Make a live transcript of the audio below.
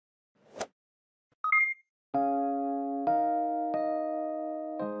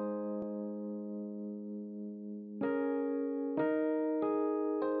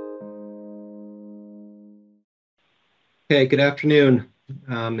Okay, good afternoon.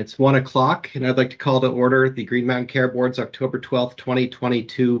 It's 1 o'clock, and I'd like to call to order the Green Mountain Care Board's October 12th,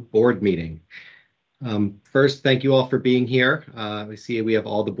 2022 board meeting. First, thank you all for being here. We see we have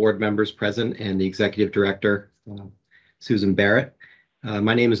all the board members present and the executive director, Susan Barrett.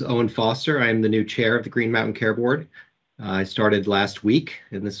 My name is Owen Foster. I am the new chair of the Green Mountain Care Board. I started last week,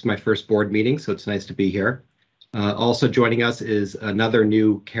 and this is my first board meeting, so it's nice to be here. Also joining us is another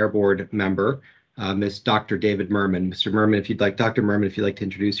new care board member, Miss Dr. David Merman. Mr. Merman, Dr. Merman, if you'd like to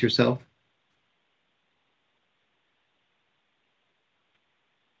introduce yourself.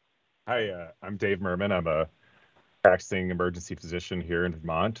 Hi, I'm Dave Merman. I'm a practicing emergency physician here in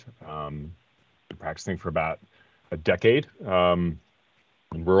Vermont. Been practicing for about a decade in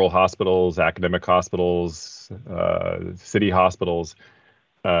rural hospitals, academic hospitals, city hospitals,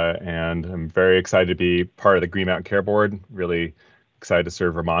 and I'm very excited to be part of the Green Mountain Care Board. Really excited to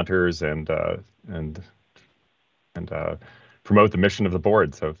serve Vermonters and promote the mission of the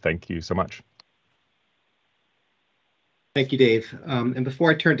board. So thank you so much. Thank you, Dave. And before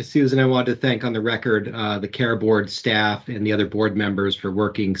I turn to Susan, I wanted to thank on the record the Care Board staff and the other board members for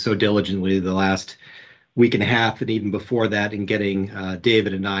working so diligently the last week and a half and even before that in getting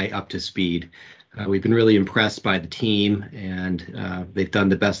David and I up to speed. We've been really impressed by the team, and they've done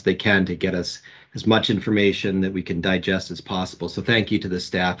the best they can to get us as much information that we can digest as possible. So thank you to the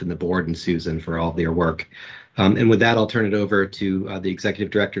staff and the board and Susan for all of their work. And with that, I'll turn it over to the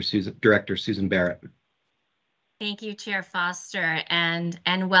Executive Director, Susan Barrett. Thank you, Chair Foster, and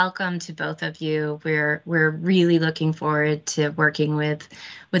welcome to both of you. We're really looking forward to working with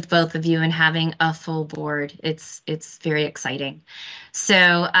both of you and having a full board. It's very exciting.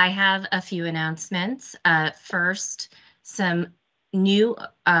 So I have a few announcements. First, some new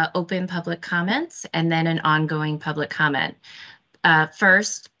open public comments, and then an ongoing public comment.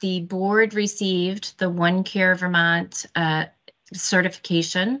 First, the board received the One Care Vermont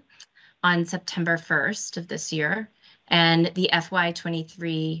certification on September 1st of this year, and the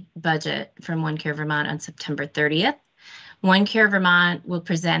FY23 budget from One Care Vermont on September 30th. One Care Vermont will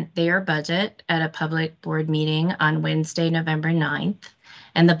present their budget at a public board meeting on Wednesday, November 9th,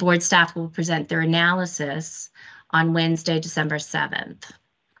 and the board staff will present their analysis on Wednesday, December 7th.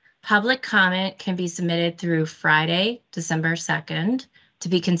 Public comment can be submitted through Friday, December 2nd, to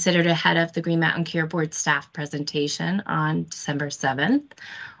be considered ahead of the Green Mountain Care Board staff presentation on December 7th,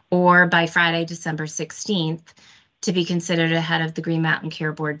 or by Friday, December 16th, to be considered ahead of the Green Mountain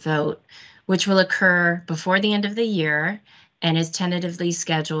Care Board vote, which will occur before the end of the year and is tentatively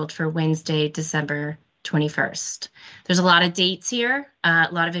scheduled for Wednesday, December 21st. There's a lot of dates here, a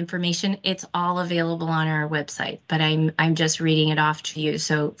lot of information. It's all available on our website, but I'm just reading it off to you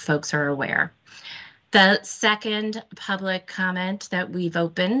so folks are aware. The second public comment that we've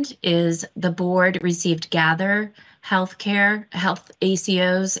opened is the board received Gather Health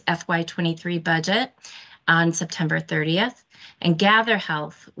ACO's FY23 budget on September 30th, and Gather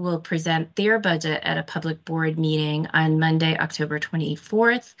Health will present their budget at a public board meeting on Monday, October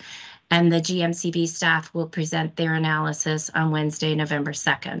 24th, and the GMCB staff will present their analysis on Wednesday, November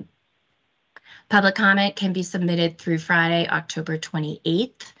 2nd. Public comment can be submitted through Friday, October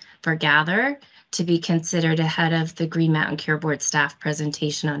 28th for Gather, to be considered ahead of the Green Mountain Care Board staff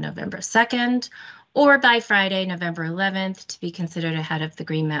presentation on November 2nd, or by Friday, November 11th, to be considered ahead of the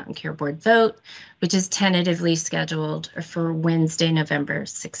Green Mountain Care Board vote, which is tentatively scheduled for Wednesday, November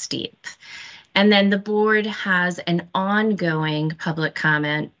 16th. And then the board has an ongoing public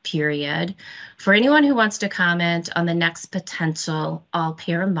comment period for anyone who wants to comment on the next potential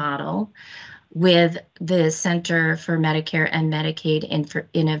all-payer model with the Center for Medicare and Medicaid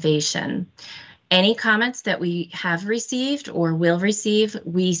Innovation. Any comments that we have received or will receive,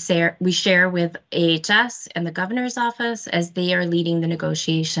 we share with AHS and the governor's office as they are leading the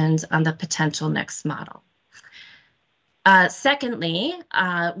negotiations on the potential next model. Secondly,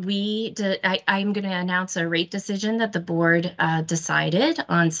 I'm going to announce a rate decision that the board decided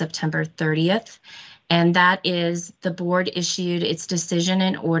on September 30th, and that is the board issued its decision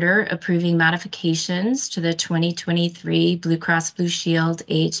and order approving modifications to the 2023 Blue Cross Blue Shield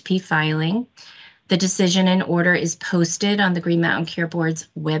AHP filing. The decision and order is posted on the Green Mountain Care Board's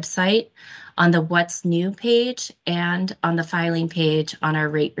website, on the What's New page, and on the filing page on our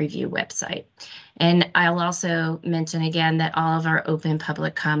rate review website. And I'll also mention again that all of our open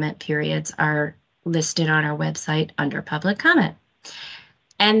public comment periods are listed on our website under public comment.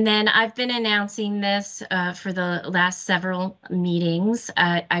 And then I've been announcing this for the last several meetings.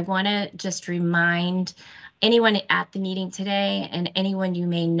 I want to just remind anyone at the meeting today and anyone you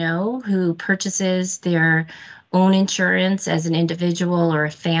may know who purchases their own insurance as an individual or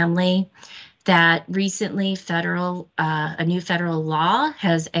a family that recently a new federal law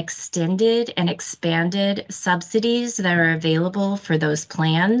has extended and expanded subsidies that are available for those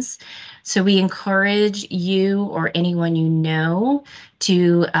plans. So we encourage you or anyone you know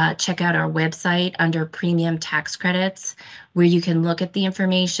to check out our website under premium tax credits, where you can look at the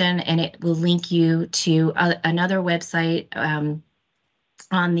information, and it will link you to another website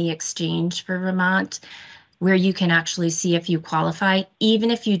on the exchange for Vermont, where you can actually see if you qualify. Even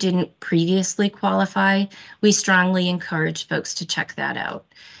if you didn't previously qualify, we strongly encourage folks to check that out.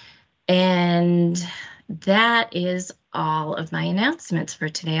 And that is all of my announcements for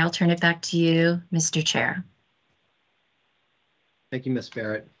today. I'll turn it back to you, Mr. Chair. Thank you, Ms.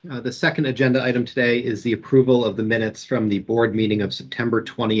 Barrett. The second agenda item today is the approval of the minutes from the board meeting of September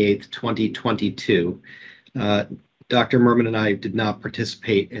 28th, 2022. Dr. Merman and I did not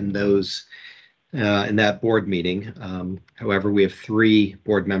participate in those in that board meeting. However, we have 3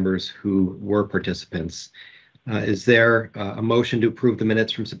 board members who were participants. Is there a motion to approve the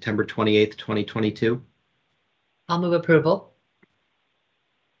minutes from September 28th, 2022? I'll move approval.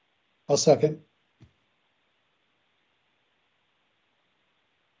 I'll second.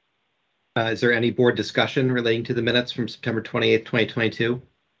 Is there any board discussion relating to the minutes from September 28th, 2022?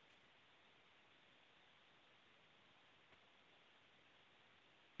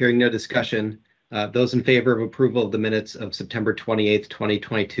 Hearing no discussion, those in favor of approval of the minutes of September 28th,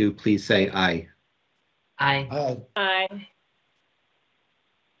 2022, please say aye. Aye. Aye. Aye.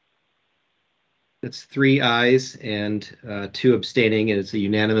 That's 3 ayes and 2 abstaining. It is a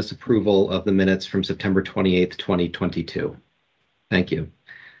unanimous approval of the minutes from September 28th, 2022. Thank you.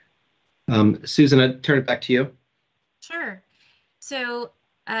 Susan, I turn it back to you. Sure. So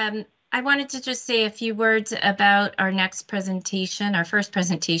I wanted to just say a few words about our next presentation, our first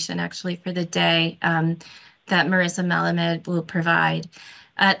presentation actually for the day, that Marissa Melamed will provide.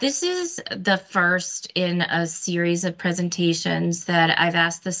 This is the first in a series of presentations that I've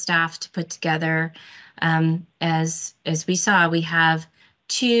asked the staff to put together. As we saw, we have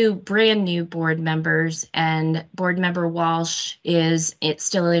 2 brand new board members, and board member Walsh is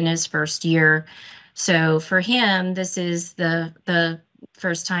still in his first year. So for him, this is the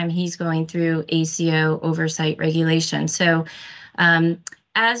first time he's going through ACO oversight regulation. So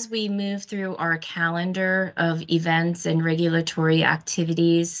as we move through our calendar of events and regulatory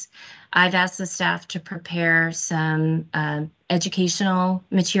activities, I've asked the staff to prepare some educational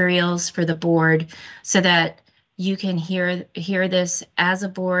materials for the board so that you can hear this as a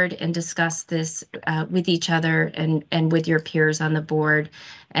board and discuss this with each other and with your peers on the board.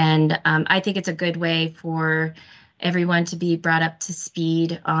 And I think it's a good way for everyone to be brought up to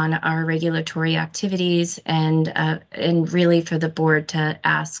speed on our regulatory activities and really for the board to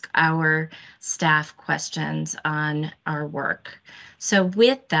ask our staff questions on our work. So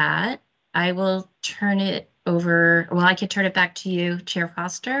with that, I will turn it over. Well, I could turn it back to you, Chair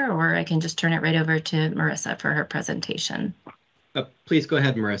Foster, or I can just turn it right over to Marissa for her presentation. Please go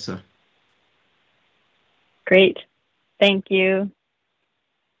ahead, Marissa. Great. Thank you.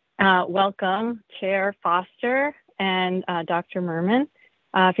 Welcome, Chair Foster and Dr. Merman.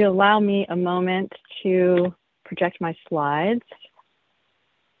 If you'll allow me a moment to project my slides,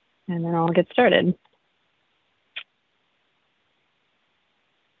 and then I'll get started.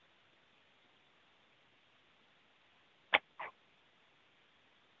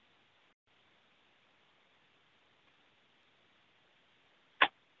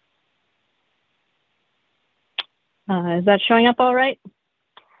 Is that showing up all right?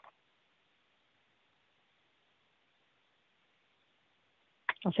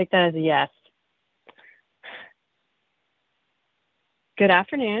 I'll take that as a yes. Good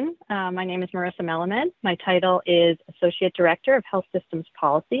afternoon. My name is Marissa Melamed. My title is Associate Director of Health Systems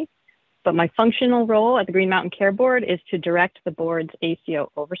Policy, but my functional role at the Green Mountain Care Board is to direct the board's ACO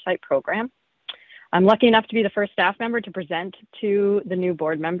oversight program. I'm lucky enough to be the first staff member to present to the new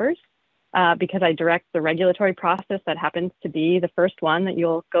board members because I direct the regulatory process that happens to be the first one that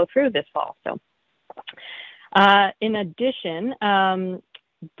you'll go through this fall. So, in addition,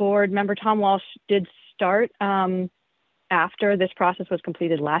 board member Tom Walsh did start after this process was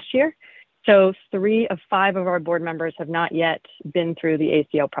completed last year. So 3 of 5 of our board members have not yet been through the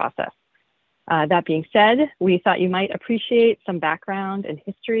ACO process. That being said, we thought you might appreciate some background and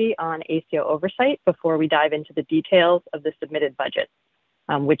history on ACO oversight before we dive into the details of the submitted budget,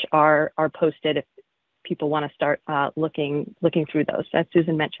 which are posted if people want to start looking through those, as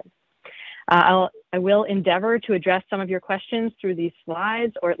Susan mentioned. I will endeavor to address some of your questions through these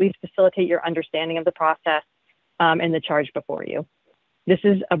slides, or at least facilitate your understanding of the process and the charge before you. This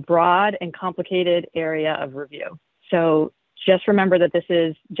is a broad and complicated area of review. So Just remember that this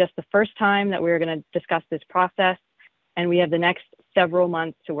is just the first time that we're going to discuss this process, and we have the next several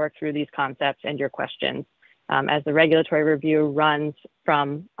months to work through these concepts and your questions as the regulatory review runs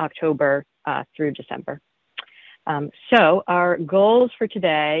from October through December. So our goals for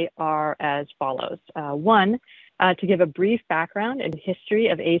today are as follows. One, to give a brief background and history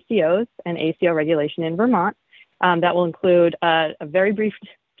of ACOs and ACO regulation in Vermont. That will include a very brief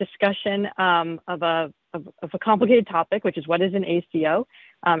discussion of a complicated topic, which is what is an ACO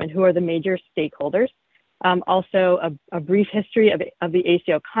and who are the major stakeholders. Also, a brief history of the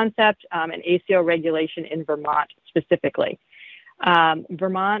ACO concept and ACO regulation in Vermont specifically. The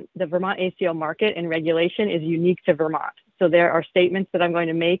Vermont ACO market and regulation is unique to Vermont. So there are statements that I'm going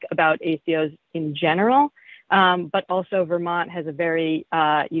to make about ACOs in general, but also Vermont has a very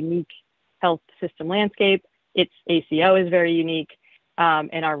unique health system landscape. Its ACO is very unique,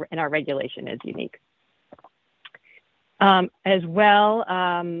 and our regulation is unique. As well,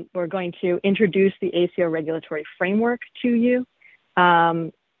 we're going to introduce the ACO regulatory framework to you,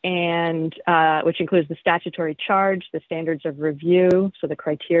 and which includes the statutory charge, the standards of review, so the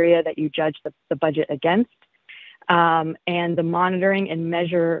criteria that you judge the budget against, and the monitoring and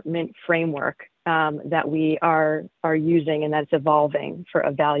measurement framework that we are using and that's evolving for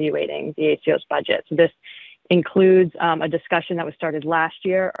evaluating the ACO's budget. So this includes a discussion that was started last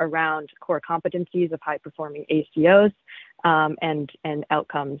year around core competencies of high-performing ACOs and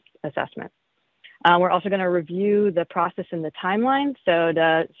outcomes assessment. We're also going to review the process and the timeline, so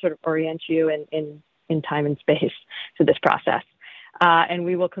to sort of orient you in time and space to this process. And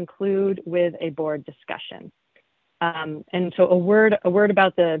we will conclude with a board discussion. And so a word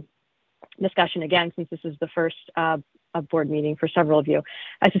about the discussion again, since this is the first a board meeting for several of you.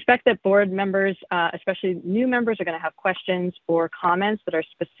 I suspect that board members, especially new members, are going to have questions or comments that are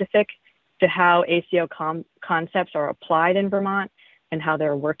specific to how ACO concepts are applied in Vermont and how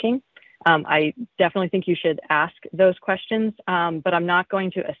they're working. I definitely think you should ask those questions, but I'm not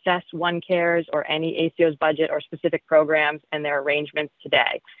going to assess OneCare's or any ACO's budget or specific programs and their arrangements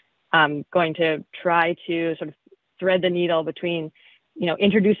today. I'm going to try to sort of thread the needle between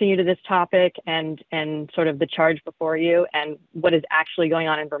introducing you to this topic and sort of the charge before you and what is actually going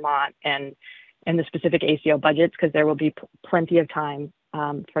on in Vermont and the specific ACO budgets, because there will be plenty of time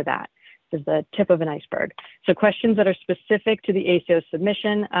for that. This is the tip of an iceberg. So questions that are specific to the ACO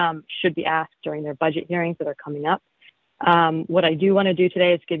submission should be asked during their budget hearings that are coming up. What I do want to do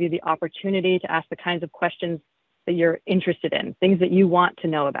today is give you the opportunity to ask the kinds of questions that you're interested in, things that you want to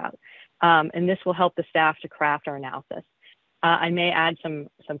know about. And this will help the staff to craft our analysis. I may add some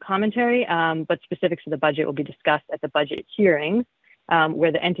commentary, but specifics of the budget will be discussed at the budget hearings,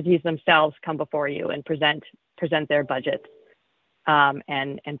 where the entities themselves come before you and present their budgets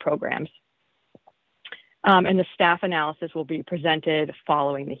and programs. And the staff analysis will be presented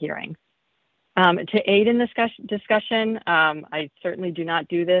following the hearing. To aid in this discussion, I certainly do not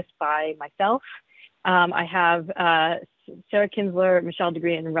do this by myself. I have Sarah Kinsler, Michelle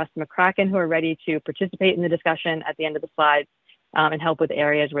Degree, and Russ McCracken, who are ready to participate in the discussion at the end of the slides and help with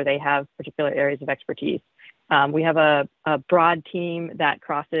areas where they have particular areas of expertise. We have a broad team that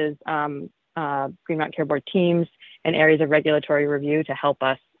crosses Green Mountain Care Board teams and areas of regulatory review to help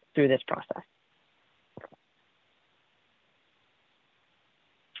us through this process.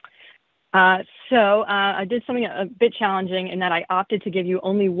 So I did something a bit challenging in that I opted to give you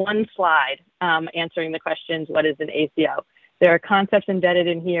only one slide answering the questions, what is an ACO? There are concepts embedded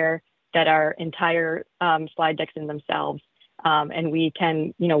in here that are entire slide decks in themselves, and we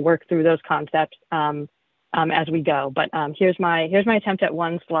can work through those concepts as we go. But here's my attempt at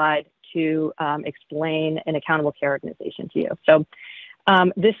one slide to explain an accountable care organization to you. So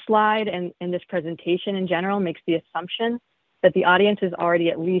this slide and this presentation in general makes the assumption that the audience is already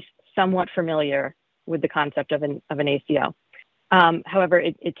at least somewhat familiar with the concept of an ACO. However,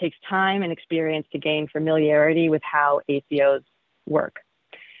 it takes time and experience to gain familiarity with how ACOs work.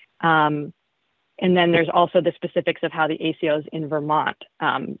 And then there's also the specifics of how the ACOs in Vermont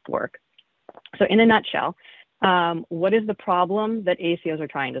work. So in a nutshell, what is the problem that ACOs are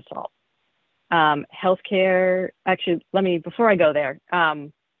trying to solve? Healthcare, actually, before I go there,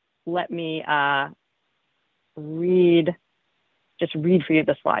 let me just read for you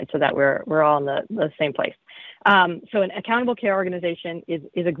the slide so that we're all in the same place. So an accountable care organization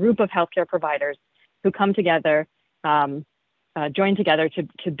is a group of healthcare providers who come together, join together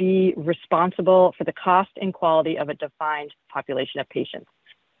to be responsible for the cost and quality of a defined population of patients.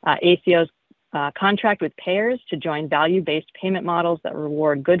 ACOs contract with payers to join value-based payment models that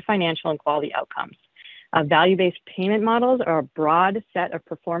reward good financial and quality outcomes. Value-based payment models are a broad set of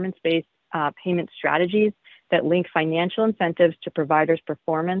performance-based payment strategies that link financial incentives to providers'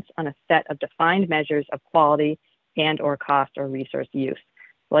 performance on a set of defined measures of quality and or cost or resource use.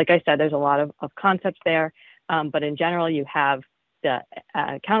 Like I said, there's a lot of concepts there, but in general, you have the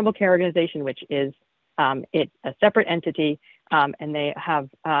Accountable Care Organization, which is it's a separate entity, and they have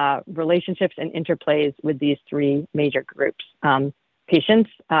relationships and interplays with these three major groups: patients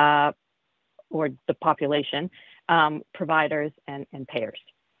or the population, providers, and payers.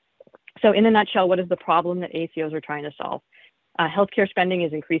 So in a nutshell, what is the problem that ACOs are trying to solve? Healthcare spending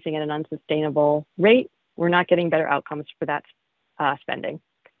is increasing at an unsustainable rate. We're not getting better outcomes for that spending.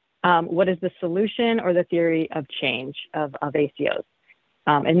 What is the solution or the theory of change of ACOs?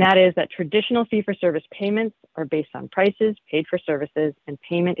 And that is that traditional fee-for-service payments are based on prices paid for services, and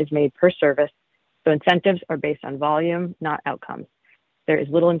payment is made per service. So incentives are based on volume, not outcomes. There is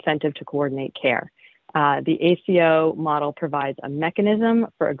little incentive to coordinate care. The ACO model provides a mechanism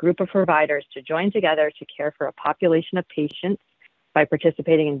for a group of providers to join together to care for a population of patients by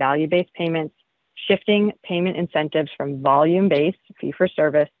participating in value-based payments, shifting payment incentives from volume-based,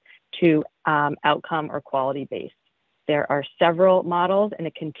 fee-for-service, to outcome or quality-based. There are several models and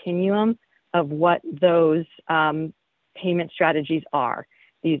a continuum of what those payment strategies are.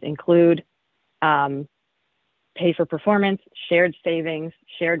 These include pay for performance, shared savings,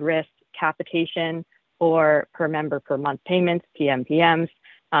 shared risk, capitation, or per member per month payments, PMPMs,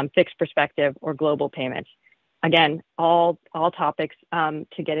 fixed perspective, or global payments. Again, all topics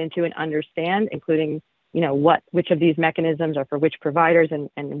to get into and understand, including which of these mechanisms are for which providers and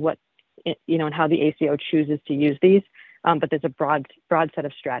what and how the ACO chooses to use these. But there's a broad set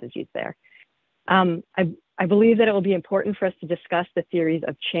of strategies there. I believe that it will be important for us to discuss the theories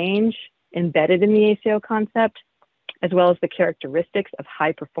of change embedded in the ACO concept, as well as the characteristics of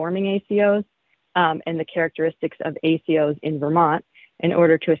high-performing ACOs and the characteristics of ACOs in Vermont in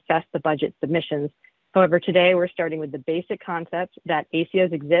order to assess the budget submissions. However, today we're starting with the basic concept that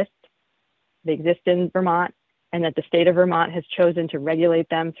ACOs exist, they exist in Vermont, and that the state of Vermont has chosen to regulate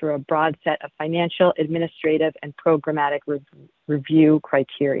them through a broad set of financial, administrative, and programmatic review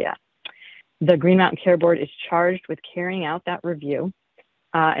criteria. The Green Mountain Care Board is charged with carrying out that review,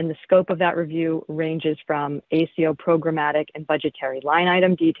 and the scope of that review ranges from ACO programmatic and budgetary line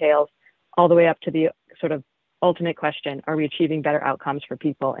item details all the way up to the sort of ultimate question: are we achieving better outcomes for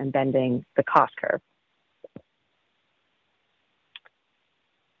people and bending the cost curve?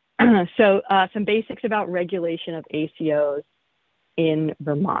 So some basics about regulation of ACOs in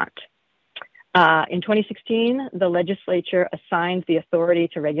Vermont. In 2016, the legislature assigned the authority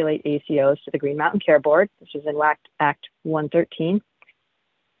to regulate ACOs to the Green Mountain Care Board, which is in Act 113.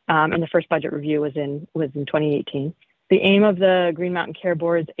 And the first budget review was in 2018. The aim of the Green Mountain Care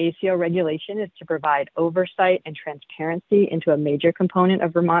Board's ACO regulation is to provide oversight and transparency into a major component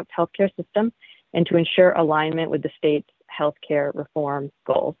of Vermont's healthcare system and to ensure alignment with the state's healthcare reform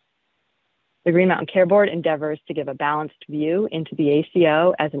goals. The Green Mountain Care Board endeavors to give a balanced view into the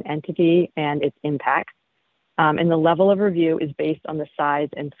ACO as an entity and its impacts, and the level of review is based on the size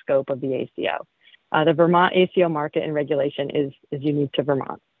and scope of the ACO. The Vermont ACO market and regulation is unique to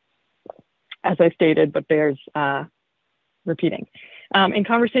Vermont, as I stated, but bears repeating. In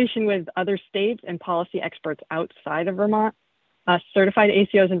conversation with other states and policy experts outside of Vermont, certified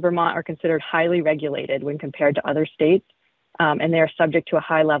ACOs in Vermont are considered highly regulated when compared to other states, and they are subject to a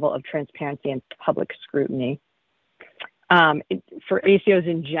high level of transparency and public scrutiny. For ACOs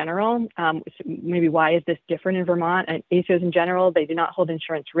in general, maybe why is this different in Vermont? ACOs in general, they do not hold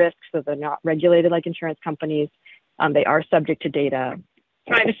insurance risks, so they're not regulated like insurance companies. They are subject to data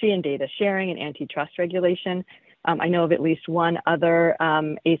privacy and data sharing and antitrust regulation. I know of at least one other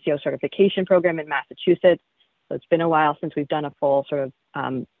ACO certification program in Massachusetts. So it's been a while since we've done a full sort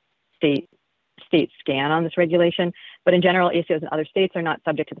of state scan on this regulation. But in general, ACOs in other states are not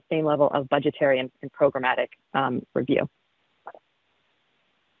subject to the same level of budgetary and programmatic review.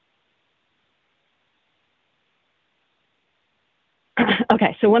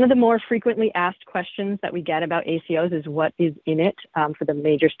 Okay, so one of the more frequently asked questions that we get about ACOs is what is in it for the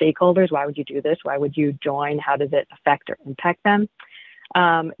major stakeholders? Why would you do this? Why would you join? How does it affect or impact them?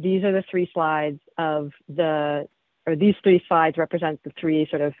 These are the three slides these three slides represent the three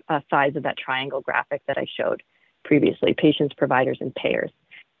sort of sides of that triangle graphic that I showed previously: patients, providers, and payers.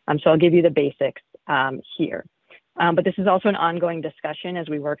 So I'll give you the basics here. But this is also an ongoing discussion as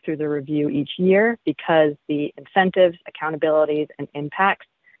we work through the review each year, because the incentives, accountabilities, and impacts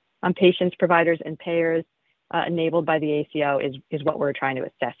on patients, providers, and payers enabled by the ACO is what we're trying to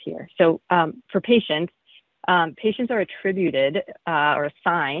assess here. So for patients, patients are attributed or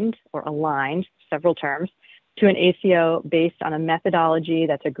assigned or aligned, several terms, to an ACO based on a methodology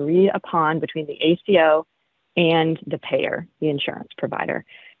that's agreed upon between the ACO and the payer, the insurance provider.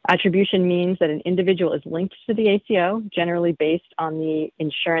 Attribution means that an individual is linked to the ACO, generally based on the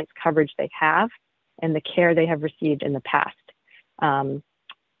insurance coverage they have and the care they have received in the past.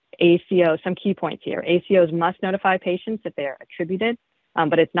 ACO, some key points here. ACOs must notify patients if they are attributed,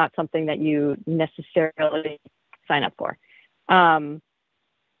 but it's not something that you necessarily sign up for.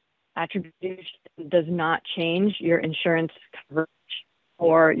 Attribution does not change your insurance coverage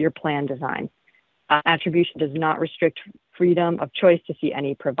or your plan design. Attribution does not restrict freedom of choice to see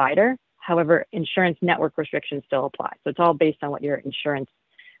any provider. However, insurance network restrictions still apply. So it's all based on what your insurance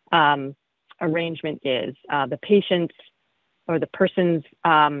arrangement is. The patient's or the person's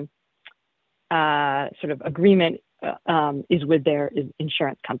sort of agreement is with their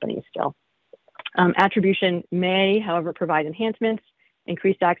insurance company still. Attribution may, however, provide enhancements,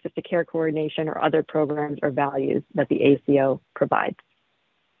 increased access to care coordination, or other programs or values that the ACO provides.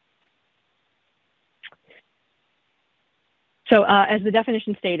 So as the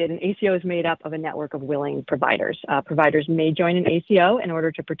definition stated, an ACO is made up of a network of willing providers. Providers may join an ACO in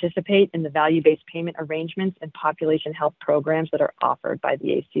order to participate in the value-based payment arrangements and population health programs that are offered by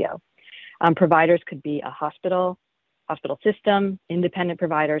the ACO. Providers could be a hospital system, independent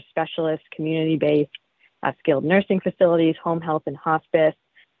providers, specialists, community-based, skilled nursing facilities, home health and hospice,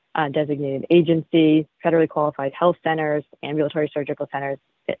 designated agency, federally qualified health centers, ambulatory surgical centers,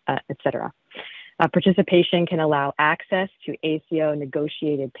 et cetera. Participation can allow access to ACO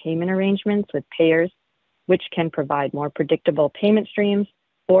negotiated payment arrangements with payers, which can provide more predictable payment streams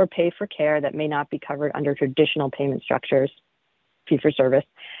or pay for care that may not be covered under traditional payment structures, fee-for-service,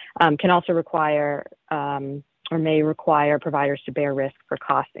 can also require or may require providers to bear risk for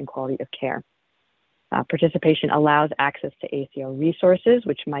cost and quality of care. Participation allows access to ACO resources,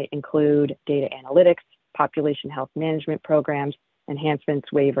 which might include data analytics, population health management programs, enhancements,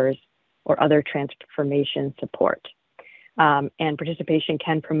 waivers, or other transformation support. And participation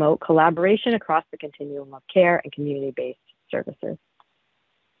can promote collaboration across the continuum of care and community-based services.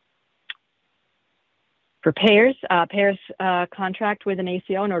 For payers, payers contract with an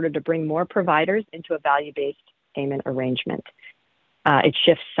ACO in order to bring more providers into a value-based payment arrangement. It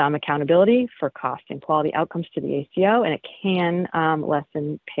shifts some accountability for cost and quality outcomes to the ACO, and it can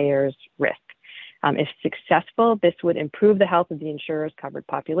lessen payers' risk. If successful, this would improve the health of the insurer's covered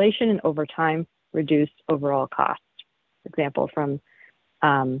population and over time reduce overall costs, for example, from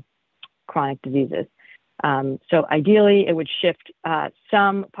chronic diseases. So ideally, it would shift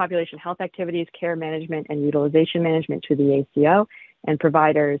some population health activities, care management, and utilization management to the ACO and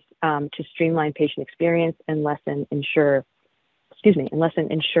providers to streamline patient experience and lessen insurer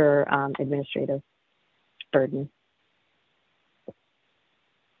administrative burden.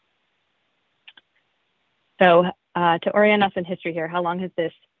 So to orient us in history here, how long has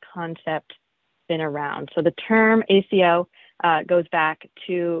this concept been around? So the term ACO goes back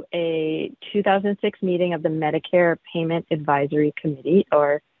to a 2006 meeting of the Medicare Payment Advisory Committee,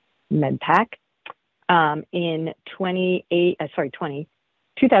 or MedPAC, in 2008.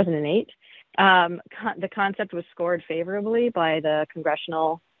 The concept was scored favorably by the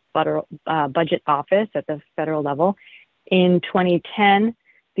Congressional Budget Office at the federal level. In 2010,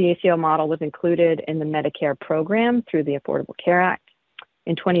 the ACO model was included in the Medicare program through the Affordable Care Act.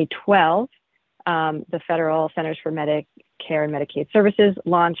 In 2012, the Federal Centers for Medicare and Medicaid Services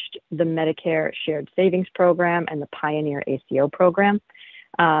launched the Medicare Shared Savings Program and the Pioneer ACO program.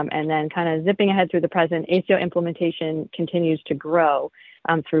 And then kind of zipping ahead through the present, ACO implementation continues to grow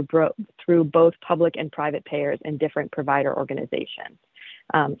through both public and private payers and different provider organizations.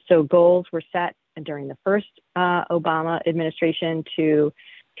 So goals were set during the first Obama administration to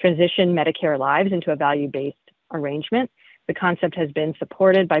transition Medicare lives into a value-based arrangement. The concept has been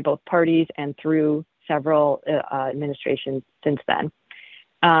supported by both parties and through several administrations since then.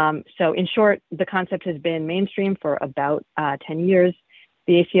 So in short, the concept has been mainstream for about 10 years.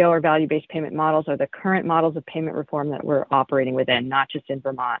 The ACO or value-based payment models are the current models of payment reform that we're operating within, not just in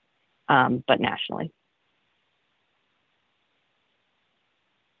Vermont, but nationally.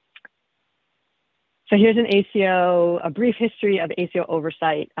 So here's an ACO, a brief history of ACO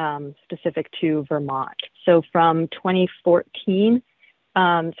oversight specific to Vermont. So from 2014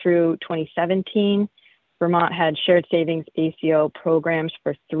 through 2017, Vermont had shared savings ACO programs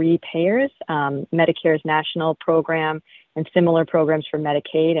for 3 payers, Medicare's national program and similar programs for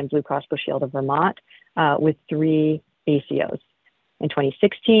Medicaid and Blue Cross Blue Shield of Vermont with 3 ACOs. In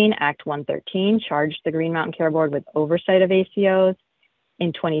 2016, Act 113 charged the Green Mountain Care Board with oversight of ACOs.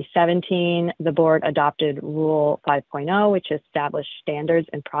 In 2017, the board adopted Rule 5.0, which established standards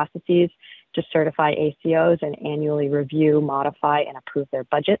and processes to certify ACOs and annually review, modify, and approve their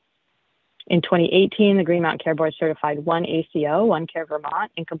budgets. In 2018, the Green Mountain Care Board certified one ACO, One Care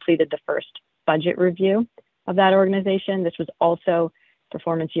Vermont, and completed the first budget review of that organization. This was also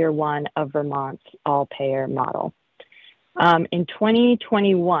performance year one of Vermont's all-payer model. In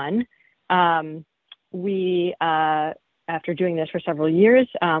 2021, after doing this for several years,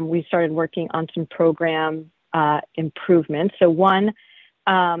 we started working on some program improvements. So one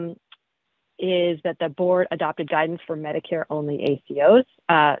is that the board adopted guidance for Medicare-only ACOs.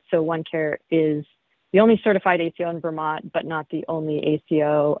 So One Care is the only certified ACO in Vermont, but not the only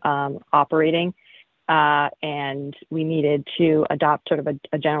ACO operating. And we needed to adopt sort of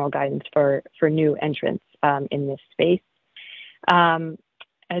a general guidance for new entrants in this space.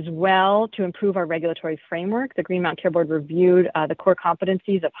 As well, to improve our regulatory framework, the Green Mountain Care Board reviewed the core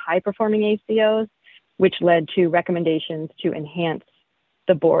competencies of high-performing ACOs, which led to recommendations to enhance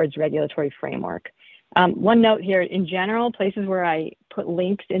the board's regulatory framework. One note here, in general, places where I put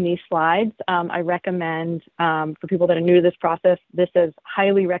links in these slides, I recommend for people that are new to this process, this is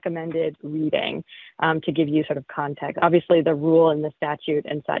highly recommended reading to give you sort of context. Obviously, the rule and the statute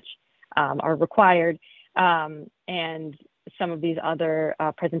and such are required, and some of these other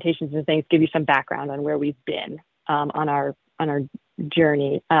presentations and things give you some background on where we've been on our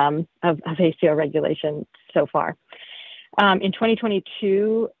journey of ACO regulation so far. In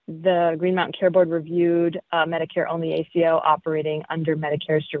 2022, the Green Mountain Care Board reviewed Medicare-only ACO operating under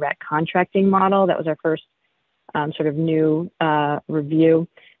Medicare's direct contracting model. That was our first sort of new review.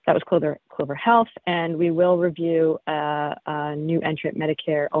 That was Clover Health, and we will review a new entrant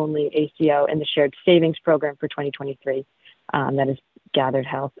Medicare-only ACO in the shared savings program for 2023. That is Gathered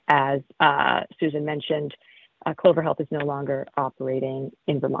Health. As Susan mentioned, Clover Health is no longer operating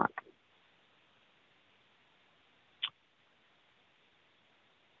in Vermont.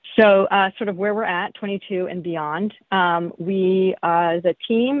 So sort of where we're at, 22 and beyond, we as a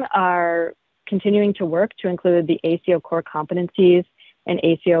team are continuing to work to include the ACO core competencies and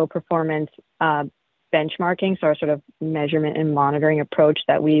ACO performance benchmarking, so our sort of measurement and monitoring approach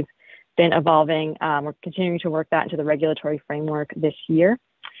that we've been evolving. We're continuing to work that into the regulatory framework this year.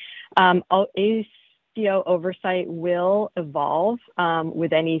 ACO oversight will evolve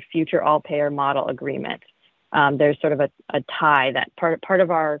with any future all-payer model agreement. There's sort of a tie that part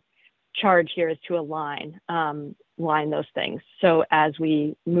of our charge here is to align those things. So as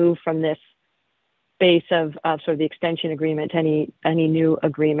we move from this base of sort of the extension agreement to any new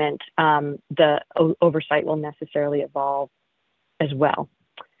agreement, the oversight will necessarily evolve as well.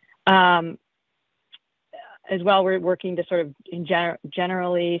 As well, we're working to sort of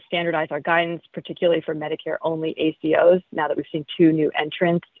generally standardize our guidance, particularly for Medicare-only ACOs, now that we've seen two new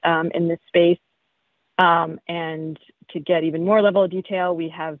entrants in this space. And to get even more level of detail, we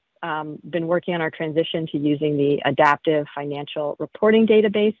have been working on our transition to using the adaptive financial reporting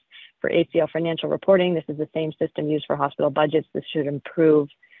database for ACO financial reporting. This is the same system used for hospital budgets. This should improve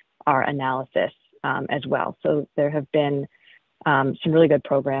our analysis as well. So there have been some really good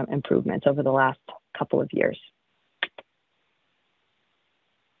program improvements over the last couple of years.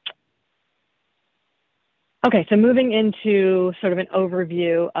 Okay, so moving into sort of an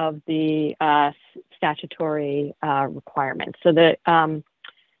overview of the statutory requirements. So the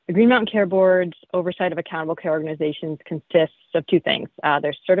Green Mountain Care Board's oversight of accountable care organizations consists of two things.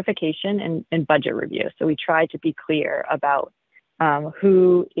 There's certification and budget review. So we try to be clear about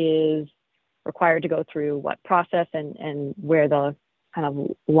who is required to go through what process and where the kind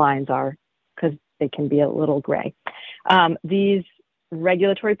of lines are, because they can be a little gray. These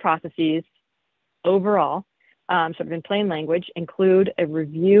regulatory processes overall, sort of in plain language, include a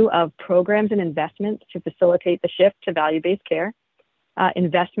review of programs and investments to facilitate the shift to value-based care,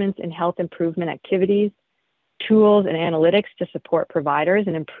 investments in health improvement activities, tools and analytics to support providers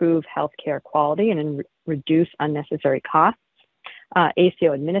and improve healthcare quality and reduce unnecessary costs,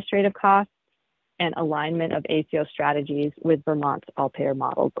 ACO administrative costs, and alignment of ACO strategies with Vermont's all-payer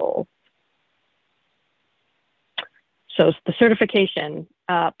model goals. So the certification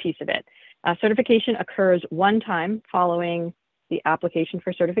piece of it. Certification occurs one time following the application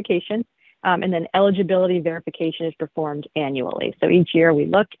for certification, and then eligibility verification is performed annually. So each year we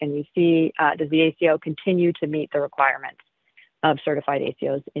look and we see, does the ACO continue to meet the requirements of certified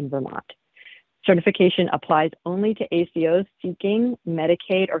ACOs in Vermont? Certification applies only to ACOs seeking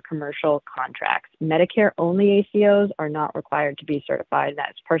Medicaid or commercial contracts. Medicare-only ACOs are not required to be certified, and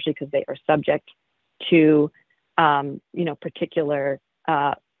that's partially because they are subject to, particular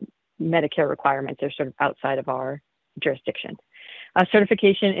Medicare requirements. They're sort of outside of our jurisdiction.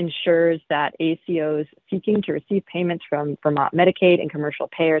 Certification ensures that ACOs seeking to receive payments from Vermont Medicaid and commercial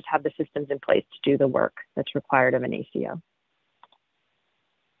payers have the systems in place to do the work that's required of an ACO.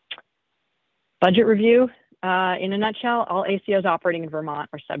 Budget review, in a nutshell, all ACOs operating in Vermont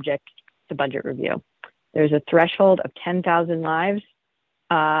are subject to budget review. There's a threshold of 10,000 lives,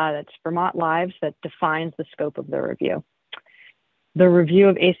 that's Vermont lives, that defines the scope of the review. The review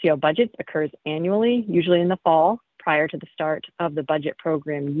of ACO budgets occurs annually, usually in the fall, prior to the start of the budget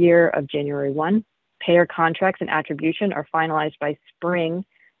program year of January 1. Payer contracts and attribution are finalized by spring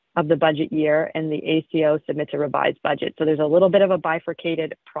of the budget year, and the ACO submits a revised budget. So there's a little bit of a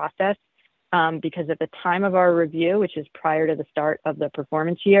bifurcated process because at the time of our review, which is prior to the start of the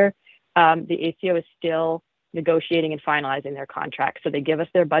performance year, the ACO is still negotiating and finalizing their contracts. So they give us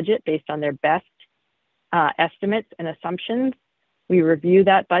their budget based on their best estimates and assumptions. We review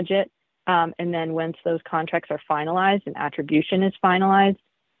that budget, and then once those contracts are finalized and attribution is finalized,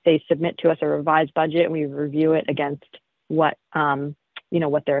 they submit to us a revised budget, and we review it against what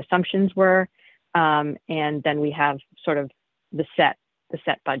what their assumptions were, and then we have sort of the set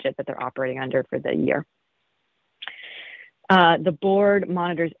budget that they're operating under for the year. The board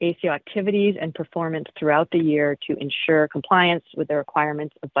monitors ACO activities and performance throughout the year to ensure compliance with the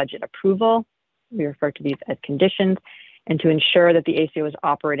requirements of budget approval. We refer to these as conditions, and to ensure that the ACO is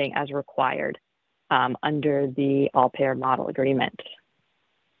operating as required under the all-payer model agreement.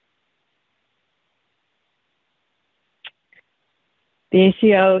 The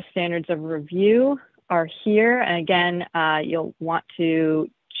ACO standards of review are here. And again, you'll want to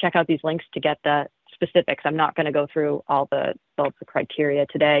check out these links to get the specifics. I'm not going to go through all the criteria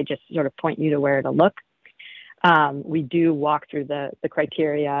today, just sort of point you to where to look. We do walk through the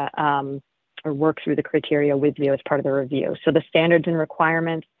criteria or work through the criteria with you as part of the review. So the standards and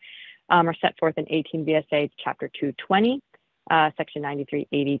requirements are set forth in 18 VSA Chapter 220, Section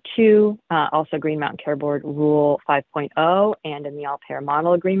 9382, also Green Mountain Care Board Rule 5.0, and in the all-payer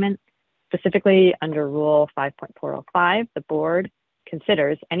model agreement. Specifically under Rule 5.405, the board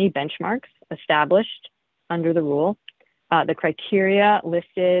considers any benchmarks established under the rule. The criteria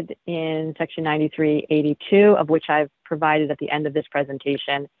listed in Section 9382, of which I've provided at the end of this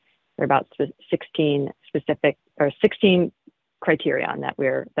presentation, there are about 16 criteria that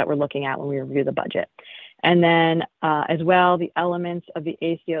we're looking at when we review the budget. And then as well, the elements of the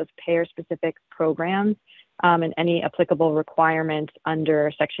ACO's payer-specific programs and any applicable requirements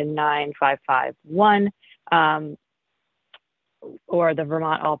under Section 9551 or the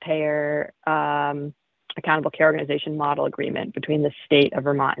Vermont All-Payer Accountable Care Organization Model Agreement between the state of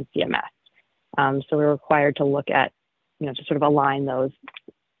Vermont and CMS. So we're required to look at, to sort of align those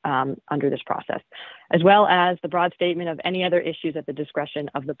under this process, as well as the broad statement of any other issues at the discretion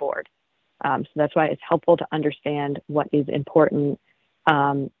of the board. So that's why it's helpful to understand what is important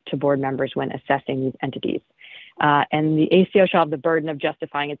to board members when assessing these entities. And the ACO shall have the burden of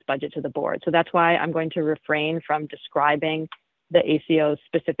justifying its budget to the board. So that's why I'm going to refrain from describing the ACO's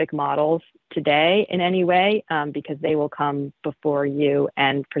specific models today in any way, because they will come before you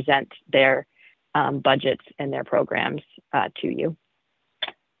and present their budgets and their programs to you.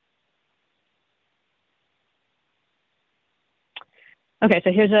 Okay,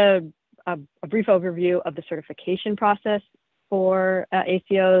 so here's a brief overview of the certification process for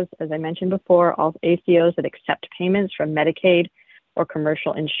ACOs. As I mentioned before, all ACOs that accept payments from Medicaid or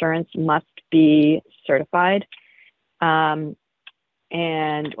commercial insurance must be certified. And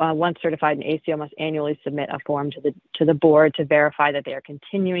once certified, an ACO must annually submit a form to the board to verify that they are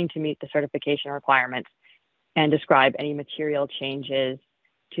continuing to meet the certification requirements and describe any material changes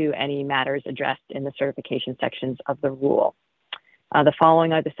to any matters addressed in the certification sections of the rule. The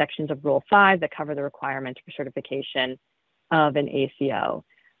following are the sections of Rule 5 that cover the requirements for certification of an ACO.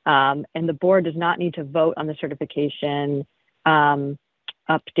 And the board does not need to vote on the certification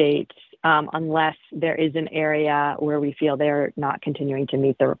updates unless there is an area where we feel they're not continuing to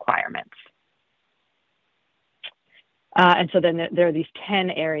meet the requirements. And so then there are these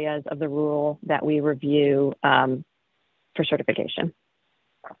 10 areas of the rule that we review for certification.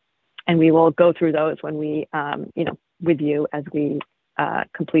 And we will go through those when we, with you as we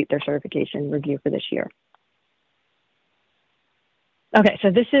complete their certification review for this year. Okay,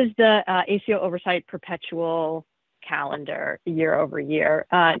 so this is the ACO Oversight Perpetual Calendar year over year.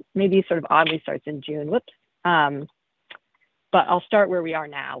 Maybe sort of oddly starts in June, whoops. But I'll start where we are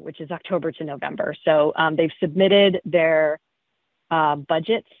now, which is October to November. So they've submitted their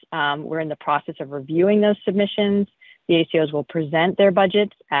budgets. We're in the process of reviewing those submissions. The ACOs will present their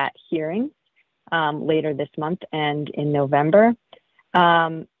budgets at hearings later this month and in November.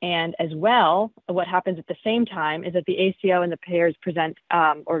 And as well, what happens at the same time is that the ACO and the payers present,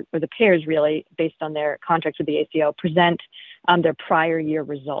 or the payers really, based on their contracts with the ACO, present their prior year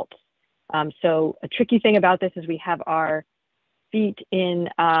results. So a tricky thing about this is we have our feet in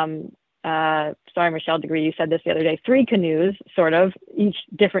sorry, Michelle Degree, you said this the other day, 3 canoes, sort of, each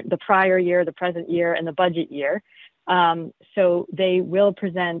different, the prior year, the present year, and the budget year. So they will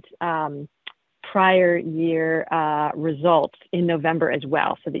present prior year results in November as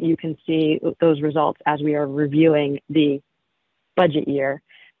well, so that you can see those results as we are reviewing the budget year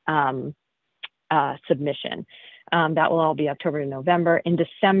submission. That will all be October to November. In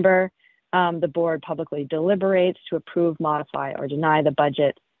December, the board publicly deliberates to approve, modify, or deny the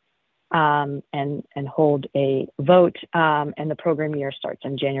budget and hold a vote. And the program year starts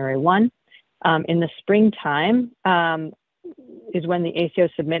on January 1. In the springtime is when the ACO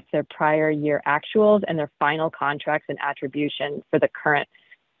submits their prior year actuals and their final contracts and attribution for the current,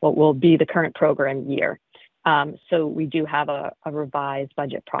 what will be the current program year. So we do have a revised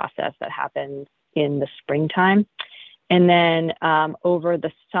budget process that happens in the springtime. And then over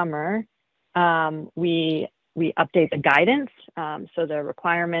the summer, we update the guidance, so the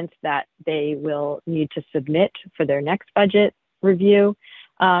requirements that they will need to submit for their next budget review.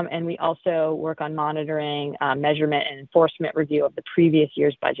 And we also work on monitoring, measurement, and enforcement review of the previous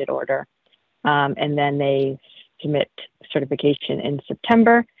year's budget order. And then they submit certification in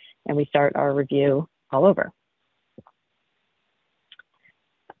September, and we start our review all over.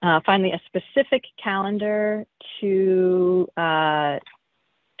 Finally, a specific calendar to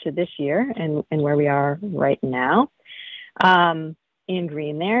this year and where we are right now. In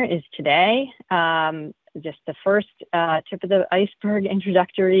green there is today, just the first tip of the iceberg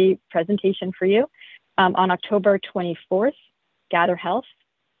introductory presentation for you. On October 24th, Gather Health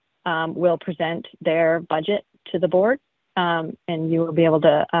will present their budget to the board, and you will be able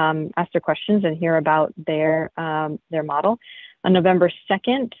to ask their questions and hear about their model. On November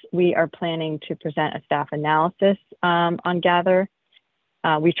 2nd, we are planning to present a staff analysis on Gather.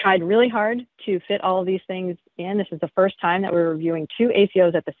 We tried really hard to fit all of these things in. This is the first time that we're reviewing 2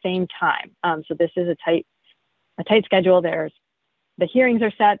 ACOs at the same time. So this is a tight schedule. The hearings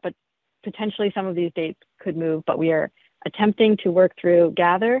are set, but potentially some of these dates could move, but we are attempting to work through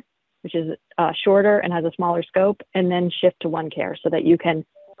Gather, which is shorter and has a smaller scope, and then shift to OneCare so that you can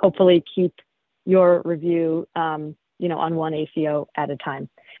hopefully keep your review on one ACO at a time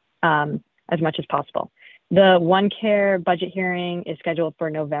as much as possible. The OneCare budget hearing is scheduled for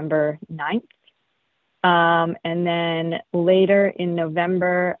November 9th. And then later in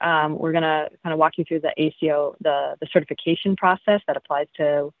November, we're gonna kind of walk you through the ACO, the certification process that applies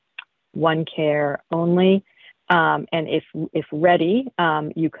to OneCare only. And if ready,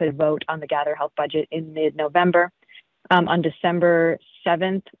 you could vote on the Gather Health budget in mid-November. On December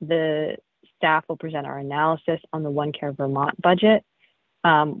 7th, the staff will present our analysis on the OneCare Vermont budget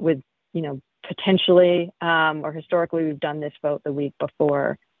with, potentially, or historically, we've done this vote the week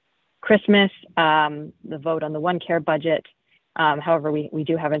before Christmas, the vote on the OneCare budget. However, we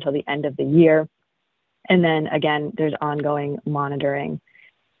do have until the end of the year. And then again, there's ongoing monitoring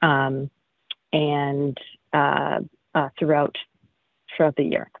and throughout the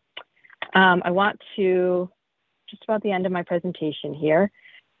year. I want to, just about the end of my presentation here,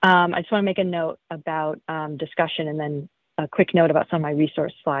 I just want to make a note about discussion and then a quick note about some of my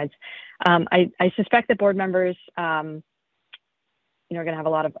resource slides. I suspect that board members are going to have a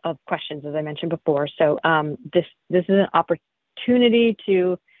lot of questions, as I mentioned before. So this is an opportunity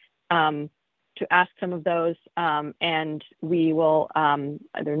to ask some of those, and we will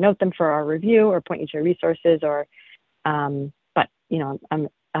either note them for our review or point you to resources. Or, but I'm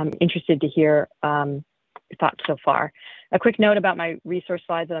interested to hear your thoughts so far. A quick note about my resource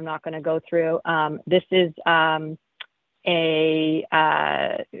slides that I'm not going to go through. This is a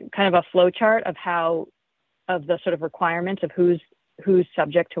kind of a flow chart of the sort of requirements of who's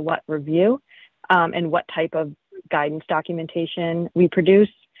subject to what review, and what type of guidance documentation we produce.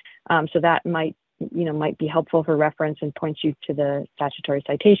 So that might be helpful for reference and points you to the statutory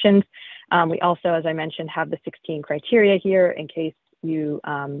citations. We also, as I mentioned, have the 16 criteria here in case you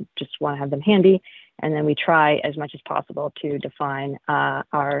just want to have them handy. And then we try as much as possible to define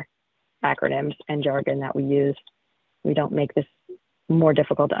our acronyms and jargon that we use. We don't make this more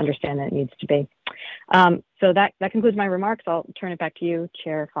difficult to understand than it needs to be. So that concludes my remarks. I'll turn it back to you,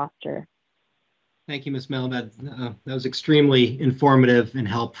 Chair Foster. Thank you, Ms. Melamed. That was extremely informative and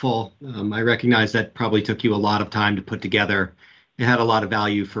helpful. I recognize that probably took you a lot of time to put together. It had a lot of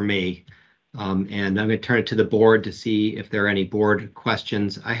value for me. And I'm going to turn it to the board to see if there are any board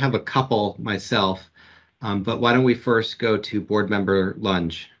questions. I have a couple myself, but why don't we first go to Board Member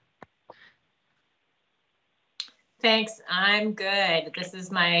Lunge? Thanks, I'm good. This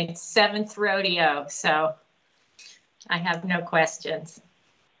is my 7th rodeo, so I have no questions.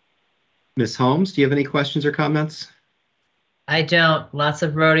 Ms. Holmes, do you have any questions or comments? I don't. Lots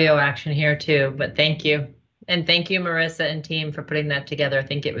of rodeo action here too, but thank you. And thank you, Marissa and team, for putting that together. I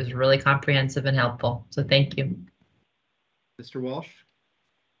think it was really comprehensive and helpful. So thank you. Mr. Walsh?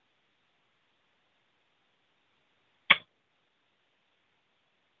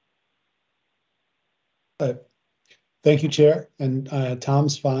 Thank you, Chair. And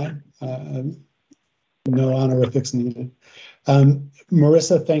Tom's fine. No honorifics needed.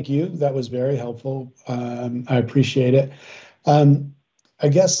 Marissa, thank you. That was very helpful. I appreciate it. I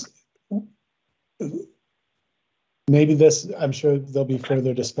guess maybe I'm sure there'll be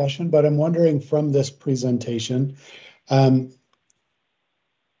further discussion, but I'm wondering from this presentation, will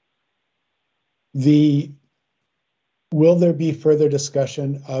there be further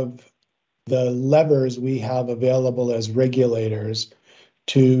discussion of the levers we have available as regulators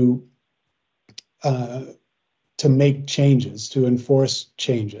to make changes, to enforce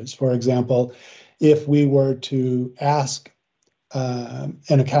changes? For example, if we were to ask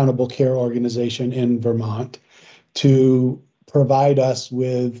an accountable care organization in Vermont to provide us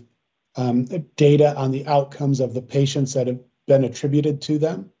with data on the outcomes of the patients that have been attributed to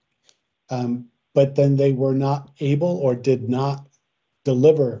them, but then they were not able or did not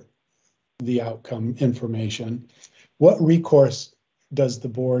deliver the outcome information, what recourse does the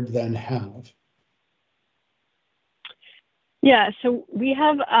board then have? Yeah, so we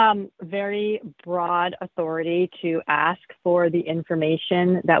have very broad authority to ask for the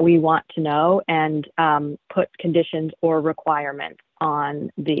information that we want to know and put conditions or requirements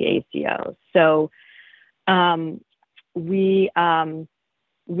on the ACO. So our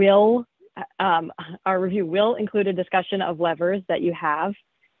review will include a discussion of levers that you have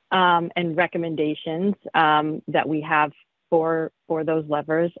and recommendations that we have for those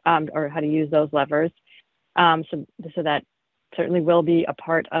levers or how to use those levers. So that certainly will be a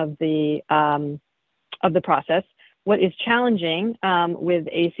part of the process. What is challenging with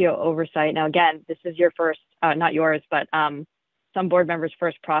ACO oversight, now again, this is your first, not yours, but some board members'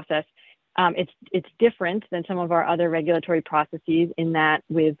 first process. It's different than some of our other regulatory processes in that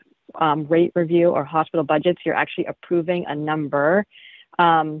with rate review or hospital budgets, you're actually approving a number,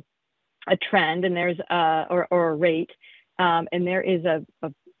 a trend, and there's or a rate, and there is a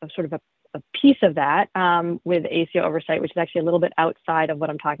sort of a piece of that with ACO oversight, which is actually a little bit outside of what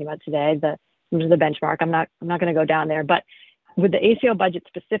I'm talking about today, the benchmark. I'm not going to go down there, but with the ACO budget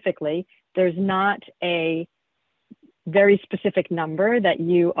specifically, there's not a very specific number that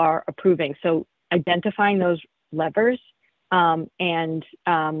you are approving. So identifying those levers and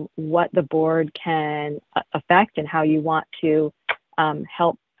what the board can affect and how you want to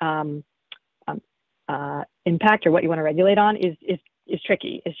help impact or what you want to regulate on is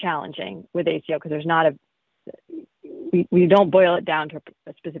tricky, is challenging with ACO because there's not we don't boil it down to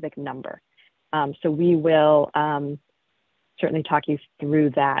a specific number. So we will certainly talk you through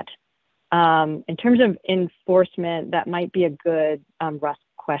that. In terms of enforcement, that might be a good Russ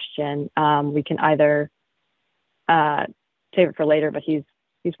question. We can either save it for later, but he's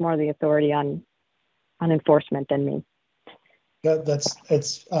more the authority on enforcement than me. Yeah,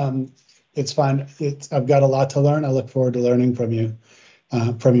 it's fine. I've got a lot to learn. I look forward to learning from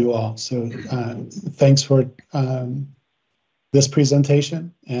you all. So thanks for this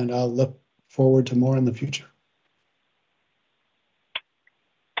presentation, and I'll look forward to more in the future.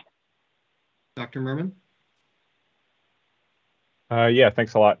 Dr. Merman? Yeah,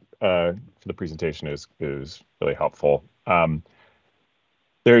 thanks a lot for the presentation. It was really helpful.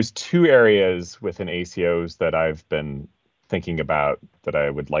 There's two areas within ACOs that I've been thinking about that I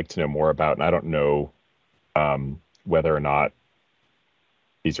would like to know more about, and I don't know whether or not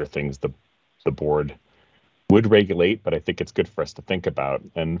these are things the board would regulate, but I think it's good for us to think about.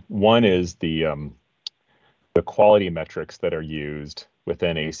 And one is the quality metrics that are used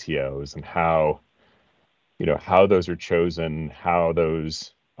within ACOs and how those are chosen, how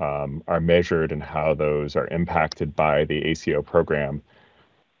those are measured, and how those are impacted by the ACO program.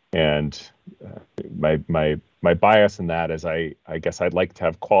 And my bias in that is I guess I'd like to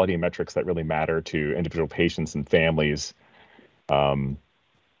have quality metrics that really matter to individual patients and families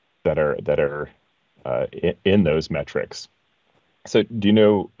that are in those metrics. So do you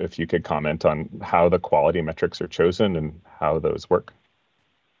know if you could comment on how the quality metrics are chosen and how those work?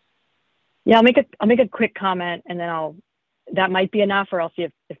 Yeah, I'll make a quick comment, and then that might be enough, or I'll see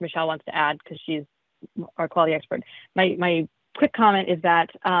if Michelle wants to add because she's our quality expert. My quick comment is that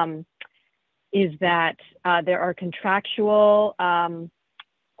there are contractual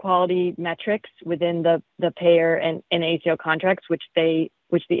quality metrics within the payer and ACO contracts, which the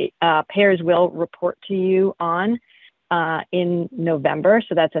payers will report to you on in November.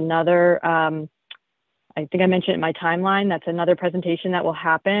 So that's another I think I mentioned in my timeline, that's another presentation that will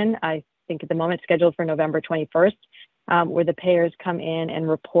happen. I think at the moment scheduled for November 21st, where the payers come in and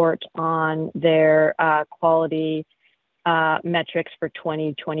report on their quality metrics for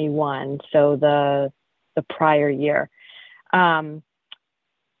 2021, so the prior year. So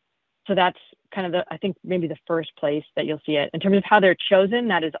that's kind of I think maybe the first place that you'll see it. In terms of how they're chosen,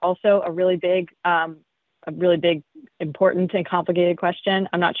 that is also a really big, important and complicated question.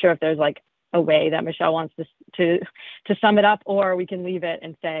 I'm not sure if there's like a way that Michelle wants to sum it up, or we can leave it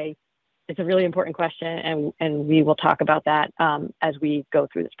and say it's a really important question, and we will talk about that as we go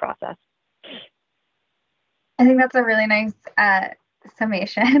through this process. I think that's a really nice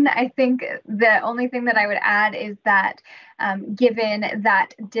summation. I think the only thing that I would add is that given that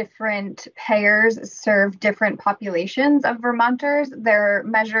different payers serve different populations of Vermonters, their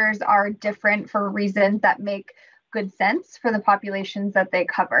measures are different for reasons that make good sense for the populations that they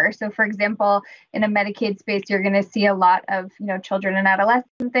cover. So for example, in a Medicaid space, you're going to see a lot of, children and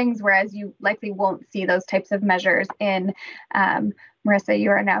adolescent things, whereas you likely won't see those types of measures in Marissa,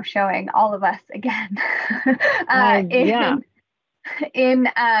 you are now showing all of us again.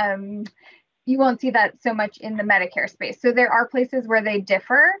 You won't see that so much in the Medicare space. So there are places where they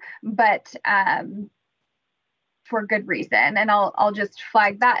differ, but for good reason. And I'll just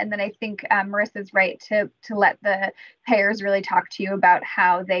flag that. And then I think Marissa's right to let the payers really talk to you about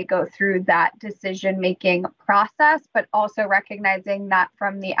how they go through that decision-making process, but also recognizing that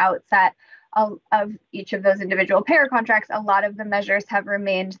from the outset of each of those individual payer contracts, a lot of the measures have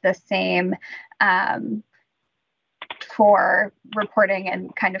remained the same for reporting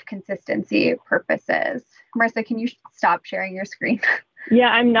and kind of consistency purposes. Marissa, can you stop sharing your screen? Yeah,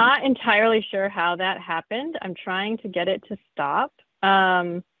 I'm not entirely sure how that happened. I'm trying to get it to stop.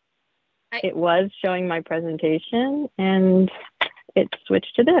 It was showing my presentation and it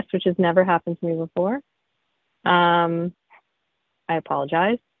switched to this, which has never happened to me before. I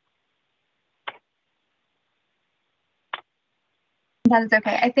apologize. That is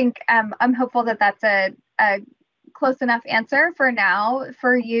okay. I think I'm hopeful that that's a close enough answer for now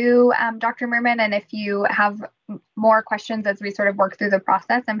for you, Dr. Merman. And if you have more questions as we sort of work through the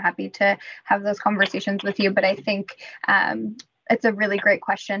process, I'm happy to have those conversations with you. But I think it's a really great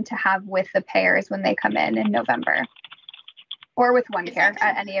question to have with the payers when they come in November, or with OneCare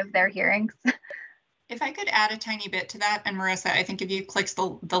at any of their hearings. If I could add a tiny bit to that, and Marissa, I think if you click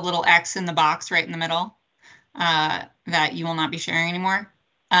the little X in the box right in the middle, that you will not be sharing anymore.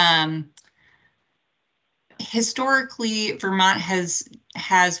 Historically, Vermont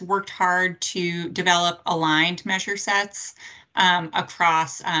has worked hard to develop aligned measure sets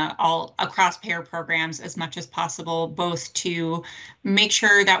across payer programs as much as possible, both to make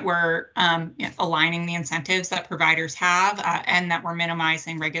sure that we're aligning the incentives that providers have and that we're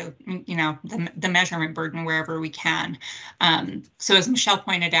minimizing the measurement burden wherever we can. So as Michelle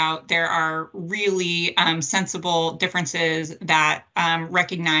pointed out, there are really sensible differences that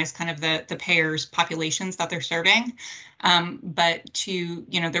recognize kind of the payers' populations that they're serving. But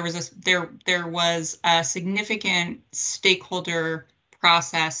there was a significant stakeholder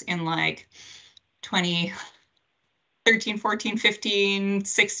process in like 2013, 14, 15,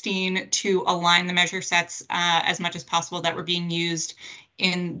 16 to align the measure sets as much as possible that were being used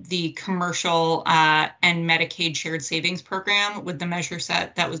in the commercial and Medicaid shared savings program with the measure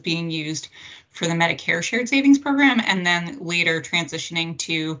set that was being used for the Medicare shared savings program, and then later transitioning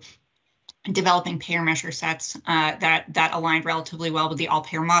to developing payer measure sets that aligned relatively well with the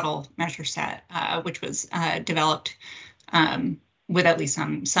all-payer model measure set, which was developed with at least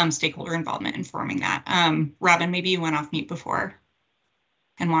some stakeholder involvement in forming that. Robin, maybe you went off mute before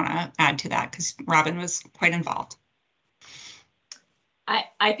and want to add to that because Robin was quite involved.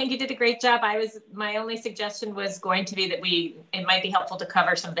 I think you did a great job. My only suggestion was going to be that it might be helpful to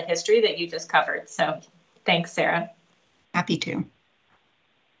cover some of the history that you just covered. So thanks, Sarah. Happy to.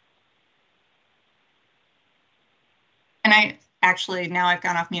 And now I've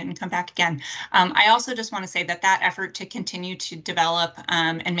gone off mute and come back again. I also just want to say that effort to continue to develop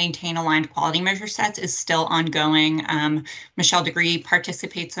and maintain aligned quality measure sets is still ongoing. Michelle Degree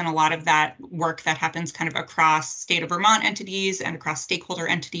participates in a lot of that work that happens kind of across state of Vermont entities and across stakeholder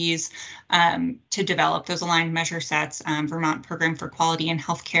entities to develop those aligned measure sets. Vermont Program for Quality in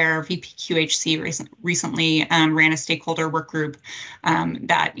Healthcare, VPQHC, recently ran a stakeholder work group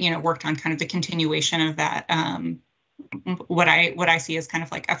that worked on kind of the continuation of that. What I see as kind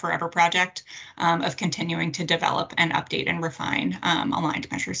of like a forever project of continuing to develop and update and refine aligned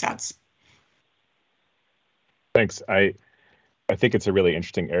measure sets. Thanks. I think it's a really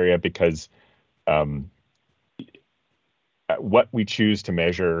interesting area because I what we choose to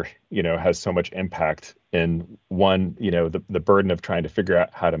measure, has so much impact in one, the burden of trying to figure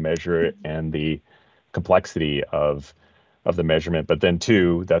out how to measure it and the complexity of the measurement. But then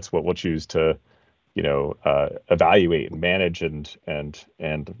two, that's what we'll choose to, evaluate and manage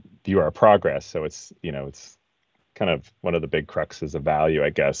and view our progress. So it's, it's kind of one of the big cruxes of value, I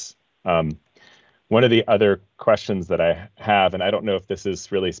guess. One of the other questions that I have, and I don't know if this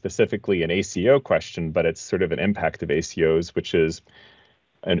is really specifically an ACO question, but it's sort of an impact of ACOs, which is,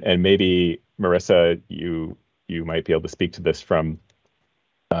 and maybe Marissa, you might be able to speak to this from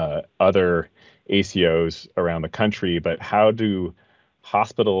other ACOs around the country, but how do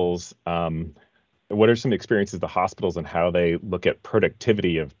hospitals, what are some experiences of the hospitals and how they look at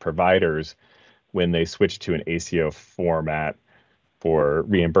productivity of providers when they switch to an ACO format for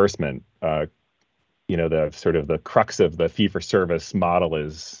reimbursement? The sort of the crux of the fee-for-service model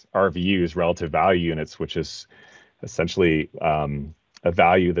is RVUs, relative value units, which is essentially a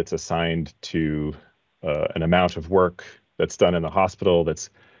value that's assigned to an amount of work that's done in the hospital. That's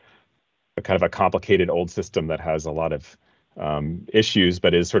a kind of a complicated old system that has a lot of issues,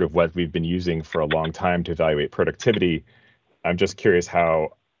 but is sort of what we've been using for a long time to evaluate productivity. I'm just curious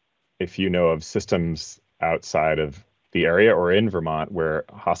if you know of systems outside of the area or in Vermont where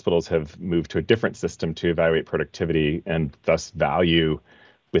hospitals have moved to a different system to evaluate productivity and thus value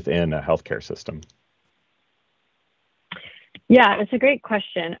within a healthcare system. Yeah, it's a great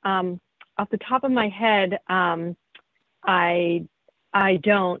question. Off the top of my head, I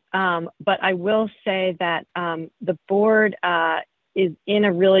don't, but I will say that the board is in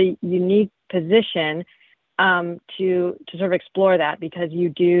a really unique position to sort of explore that, because you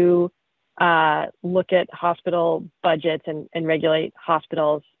do look at hospital budgets and regulate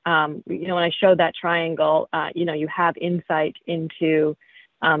hospitals. When I showed that triangle, you have insight into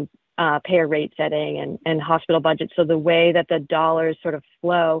payer rate setting and hospital budgets. So the way that the dollars sort of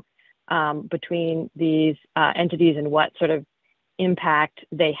flow between these entities and what sort of impact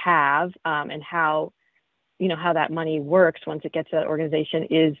they have and how that money works once it gets to that organization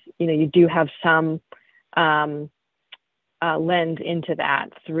is, you do have some lens into that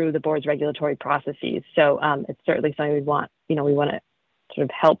through the board's regulatory processes. So it's certainly something we want to sort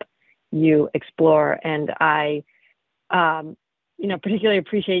of help you explore. And I, particularly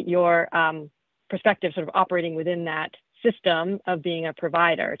appreciate your perspective sort of operating within that system of being a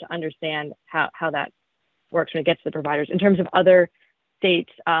provider to understand how that works when it gets to the providers. In terms of other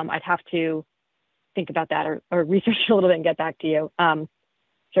states, I'd have to think about that or research a little bit and get back to you.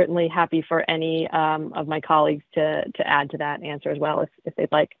 Certainly happy for any of my colleagues to add to that answer as well if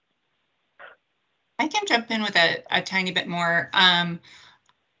they'd like. I can jump in with a tiny bit more.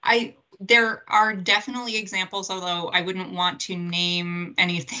 There are definitely examples, although I wouldn't want to name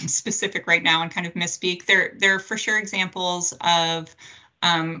anything specific right now and kind of misspeak. There are for sure examples of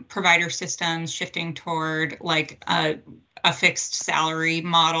provider systems shifting toward like a fixed salary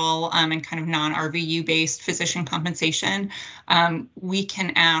model and kind of non-RVU based physician compensation. We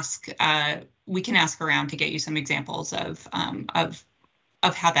can ask around to get you some examples of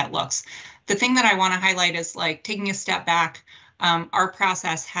how that looks. The thing that I want to highlight is like taking a step back. Our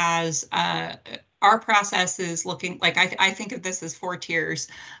process is looking like I think of this as 4 tiers.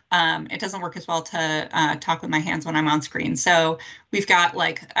 It doesn't work as well to talk with my hands when I'm on screen. So we've got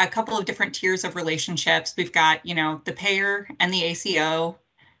like a couple of different tiers of relationships. We've got, the payer and the ACO,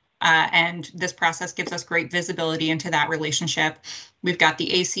 and this process gives us great visibility into that relationship. We've got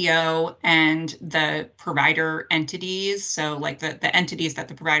the ACO and the provider entities. So like the entities that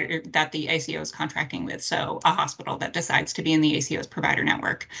the ACO is contracting with. So a hospital that decides to be in the ACO's provider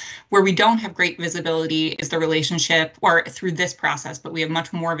network. Where we don't have great visibility is the relationship, or through this process, but we have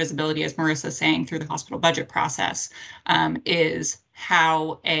much more visibility, as Marissa's saying, through the hospital budget process, is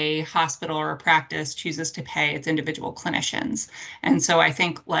how a hospital or a practice chooses to pay its individual clinicians. And so I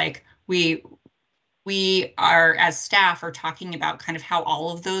think like we are, as staff, are talking about kind of how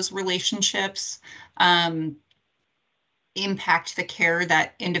all of those relationships impact the care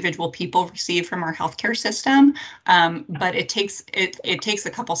that individual people receive from our healthcare system. But it takes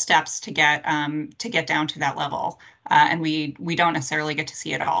a couple steps to get down to that level, and we don't necessarily get to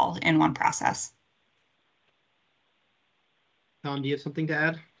see it all in one process. Tom, do you have something to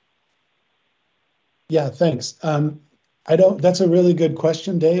add? Yeah, thanks. That's a really good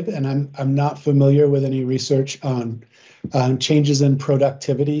question, Dave, and I'm not familiar with any research on changes in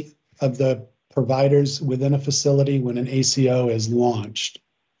productivity of the providers within a facility when an ACO is launched.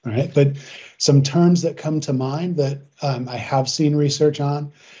 All right, but some terms that come to mind that I have seen research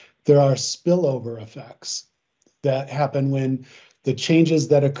on, there are spillover effects that happen when the changes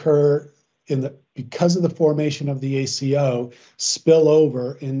that occur because of the formation of the ACO, spill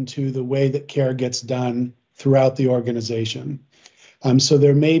over into the way that care gets done throughout the organization. So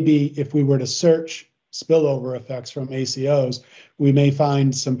there may be, if we were to search spillover effects from ACOs, we may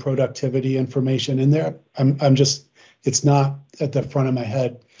find some productivity information in there. It's not at the front of my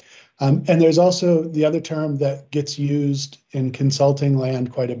head. And there's also the other term that gets used in consulting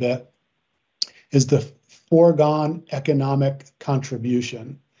land quite a bit is the foregone economic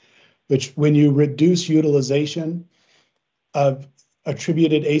contribution, which when you reduce utilization of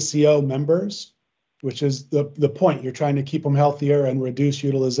attributed ACO members, which is the point, you're trying to keep them healthier and reduce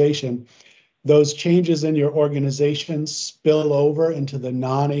utilization, those changes in your organization spill over into the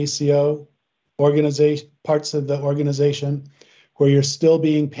non-ACO organization parts of the organization where you're still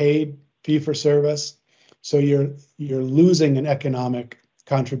being paid fee for service. So you're losing an economic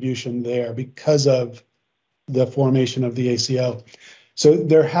contribution there because of the formation of the ACO. So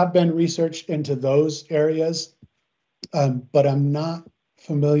there have been research into those areas, but I'm not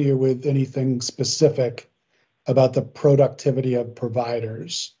familiar with anything specific about the productivity of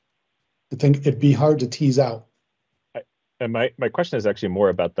providers. I think it'd be hard to tease out. And my question is actually more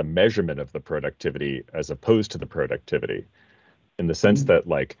about the measurement of the productivity as opposed to the productivity, in the sense that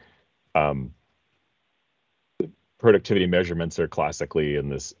like productivity measurements are classically in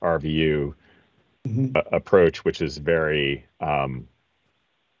this RVU approach, which is very,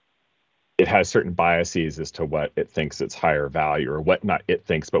 it has certain biases as to what it thinks it's higher value, or what not it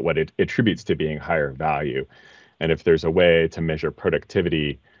thinks, but what it attributes to being higher value. And if there's a way to measure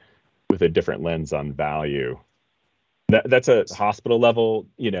productivity with a different lens on value, that's a hospital level,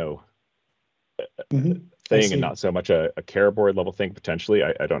 thing, and not so much a care board level thing potentially.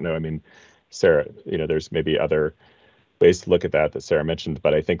 I don't know. I mean, Sarah, there's maybe other ways to look at that Sarah mentioned,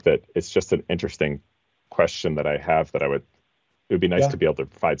 but I think that it's just an interesting question that I have that it would be nice to be able to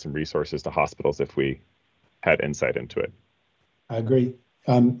provide some resources to hospitals if we had insight into it. I agree.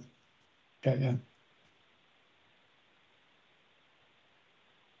 Yeah.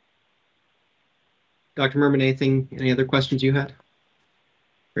 Dr. Merman, any other questions you had?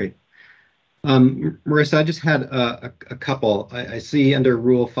 Great. Marissa, I just had a couple. I see under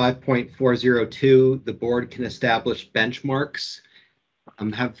Rule 5.402, the board can establish benchmarks.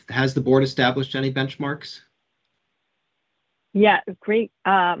 Has the board established any benchmarks? Yeah, great.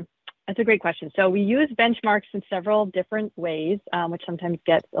 That's a great question. So we use benchmarks in several different ways, which sometimes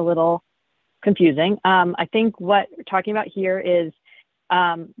gets a little confusing. I think what we're talking about here is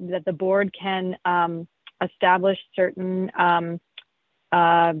that the board can establish certain,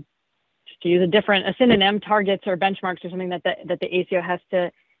 just to use a synonym, targets or benchmarks or something that the ACO has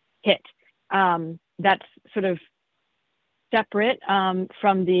to hit. That's sort of separate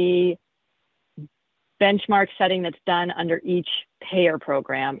from the benchmark setting that's done under each payer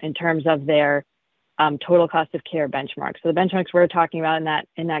program in terms of their total cost of care benchmark. So the benchmarks we're talking about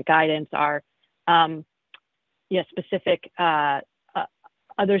in that guidance are specific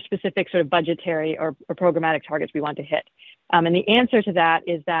other specific sort of budgetary or programmatic targets we want to hit. And the answer to that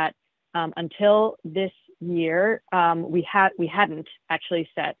is that until this year, we hadn't actually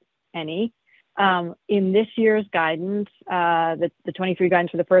set any. In this year's guidance, the 23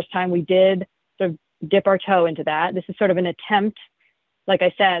 guidance for the first time, we did sort of dip our toe into that. This is sort of an attempt. Like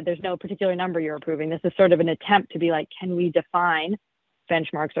I said, there's no particular number you're approving. This is sort of an attempt to be like, can we define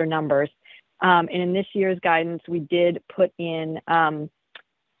benchmarks or numbers? And in this year's guidance, we did put in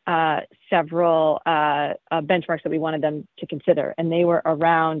several benchmarks that we wanted them to consider. And they were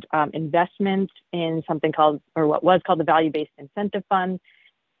around investment in something called, or what was called the Value-Based Incentive Fund,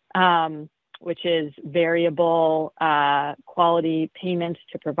 which is variable quality payments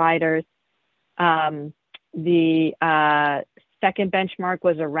to providers. The second benchmark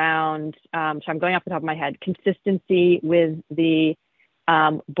was around, so I'm going off the top of my head, consistency with the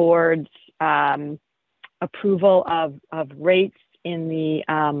board's approval of rates in the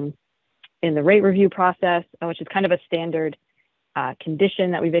rate review process, which is kind of a standard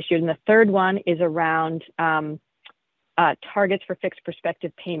condition that we've issued. And the third one is around targets for fixed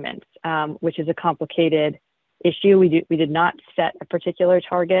prospective payments, which is a complicated issue. We did not set a particular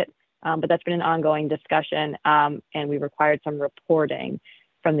target, but that's been an ongoing discussion, and we required some reporting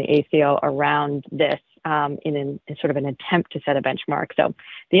from the ACO around this in sort of an attempt to set a benchmark. So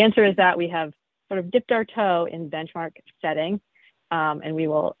the answer is that we have sort of dipped our toe in benchmark setting, and we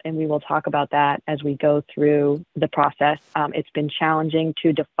will talk about that as we go through the process. It's been challenging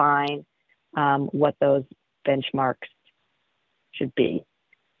to define what those benchmarks should be.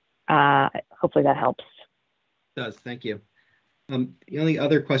 Hopefully that helps. It does, thank you. The only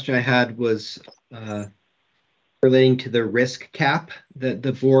other question I had was relating to the risk cap that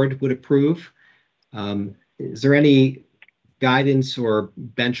the board would approve. Is there any guidance or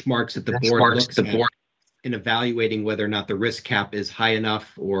benchmarks that the board looks at in evaluating whether or not the risk cap is high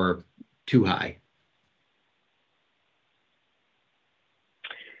enough or too high?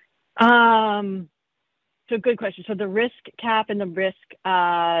 So good question. So the risk cap and the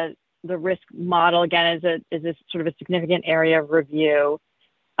risk model again is a sort of a significant area of review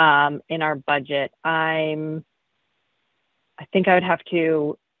in our budget. I think I would have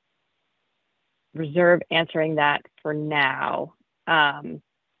to reserve answering that for now,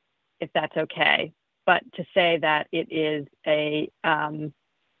 if that's okay. But to say that it is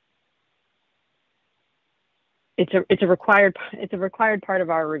it's a required part of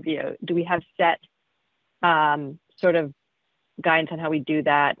our review. Do we have set sort of guidance on how we do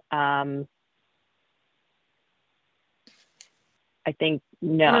that? I think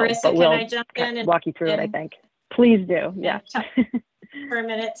no, Marissa, but we'll can I jump in and walk you through it, I think. Please do, yeah. For a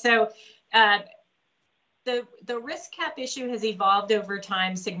minute. So the risk cap issue has evolved over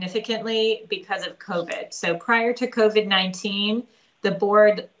time significantly because of COVID. So prior to COVID-19, the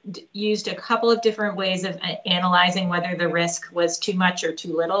board used a couple of different ways of analyzing whether the risk was too much or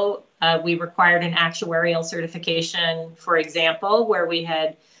too little. We required an actuarial certification, for example, where we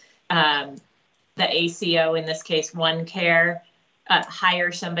had the ACO, in this case, OneCare,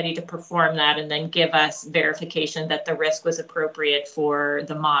 hire somebody to perform that and then give us verification that the risk was appropriate for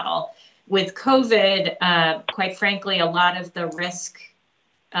the model. With COVID, quite frankly, a lot of the risk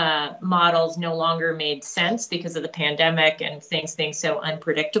models no longer made sense because of the pandemic and things being so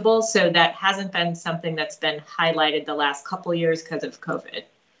unpredictable. So that hasn't been something that's been highlighted the last couple of years because of COVID.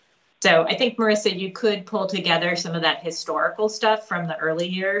 So I think, Marissa, you could pull together some of that historical stuff from the early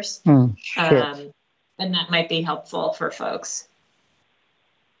years, Sure. and that might be helpful for folks.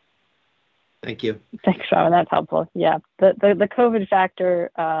 Thank you. Thanks, Robin. That's helpful. Yeah, the COVID factor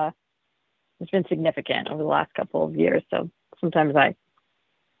has been significant over the last couple of years. So sometimes I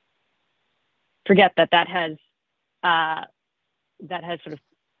forget that has sort of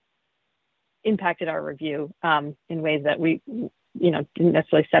impacted our review in ways that we didn't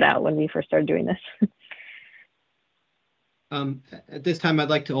necessarily set out when we first started doing this. At this time, I'd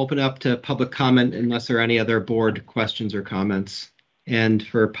like to open up to public comment unless there are any other board questions or comments. And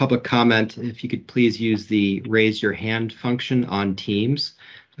for public comment, if you could please use the raise your hand function on Teams.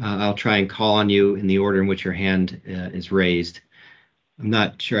 I'll try and call on you in the order in which your hand is raised. I'm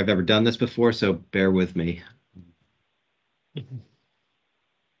not sure I've ever done this before, so bear with me. I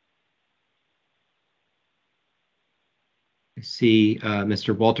see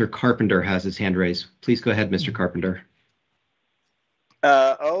Mr. Walter Carpenter has his hand raised. Please go ahead, Mr. Carpenter.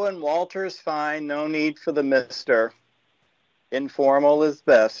 Owen Walter's fine. No need for the Mr. Informal is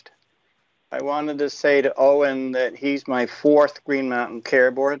best. I wanted to say to Owen that he's my 4th Green Mountain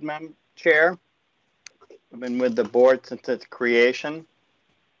Care Board chair. I've been with the board since its creation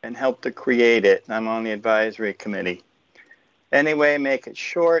and helped to create it. I'm on the advisory committee. Anyway, make it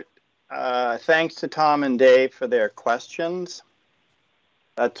short. Thanks to Tom and Dave for their questions.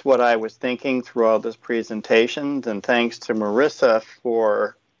 That's what I was thinking through all this presentations, and thanks to Marissa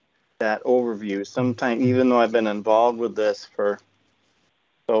for that overview. Sometimes, even though I've been involved with this for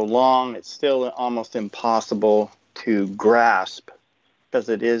so long, it's still almost impossible to grasp because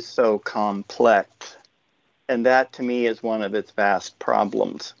it is so complex. And that, to me, is one of its vast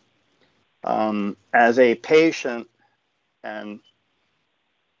problems. As a patient and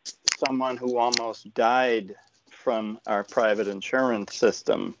someone who almost died from our private insurance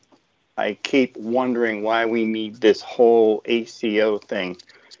system, I keep wondering why we need this whole ACO thing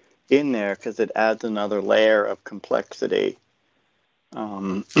in there, because it adds another layer of complexity.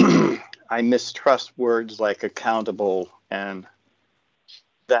 I mistrust words like accountable and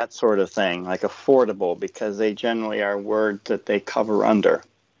that sort of thing, like affordable, because they generally are words that they cover under.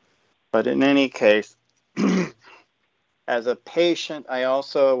 But in any case, as a patient, I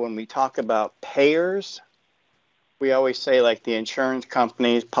also, when we talk about payers, we always say like the insurance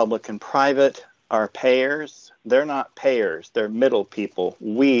companies, public and private, are payers. They're not payers. They're middle people.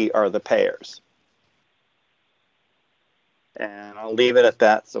 We are the payers. And I'll leave it at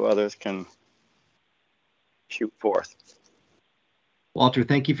that so others can shoot forth. Walter,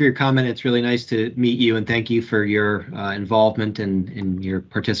 thank you for your comment. It's really nice to meet you, and thank you for your involvement and your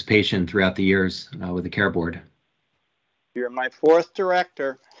participation throughout the years with the Care Board. You're my 4th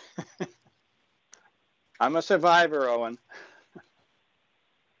director. I'm a survivor, Owen.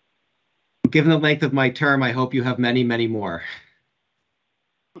 Given the length of my term, I hope you have many, many more.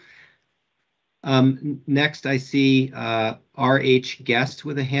 Next, I see RH Guest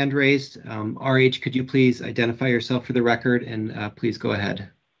with a hand raised. RH, could you please identify yourself for the record and please go ahead.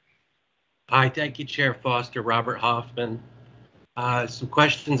 Hi, thank you, Chair Foster. Robert Hoffman. Some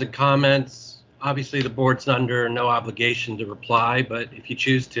questions and comments. Obviously, the board's under no obligation to reply, but if you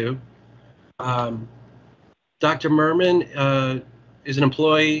choose to. Dr. Merman is an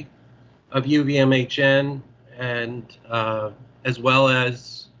employee of UVMHN and as well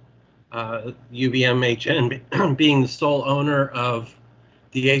as UVMHN being the sole owner of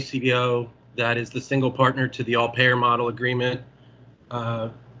the ACO that is the single partner to the all-payer model agreement.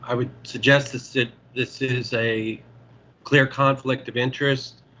 I would suggest this is a clear conflict of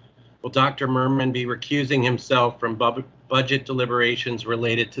interest. Will Dr. Merman be recusing himself from budget deliberations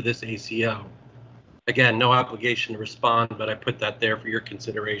related to this ACO? Again, no obligation to respond, but I put that there for your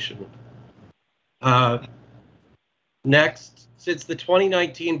consideration. Next, since the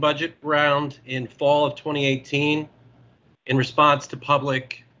 2019 budget round in fall of 2018, in response to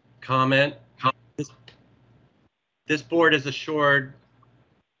public comment, this board has assured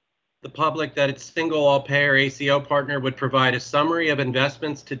the public that its single all-payer ACO partner would provide a summary of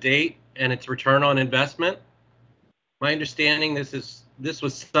investments to date and its return on investment. My understanding this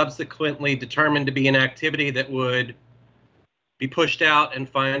was subsequently determined to be an activity that would be pushed out and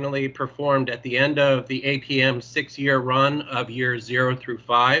finally performed at the end of the APM 6-year run of years 0 through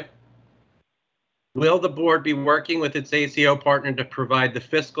 5. Will the board be working with its ACO partner to provide the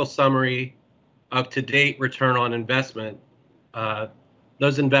fiscal summary of to-date return on investment?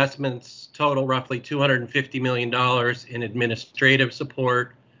 Those investments total roughly $250 million in administrative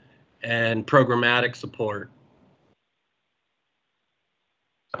support and programmatic support.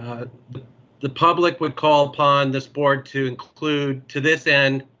 The public would call upon this board to include, to this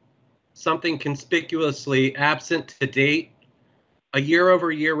end, something conspicuously absent to date, a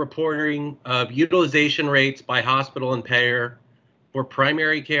year-over-year reporting of utilization rates by hospital and payer for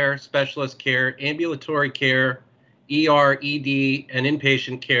primary care, specialist care, ambulatory care, ER, ED, and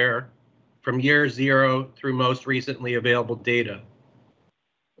inpatient care from year 0 through most recently available data.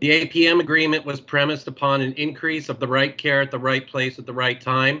 The APM agreement was premised upon an increase of the right care at the right place at the right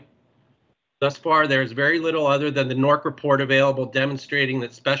time. Thus far, there is very little other than the NORC report available demonstrating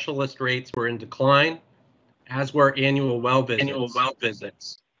that specialist rates were in decline, as were annual well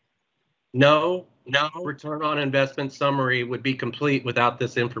visits. No return on investment summary would be complete without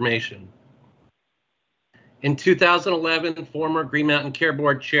this information. In 2011, former Green Mountain Care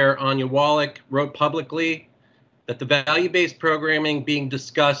Board Chair Anya Wallach wrote publicly that the value-based programming being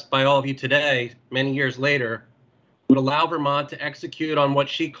discussed by all of you today, many years later, would allow Vermont to execute on what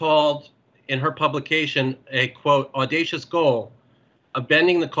she called in her publication a, quote, audacious goal of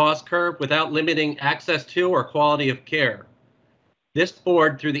bending the cost curve without limiting access to or quality of care. This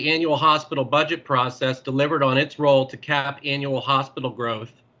board, through the annual hospital budget process, delivered on its role to cap annual hospital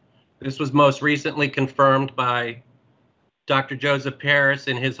growth. This was most recently confirmed by Dr. Joseph Paris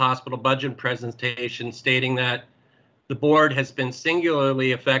in his hospital budget presentation, stating that the board has been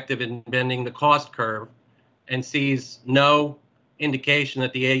singularly effective in bending the cost curve and sees no indication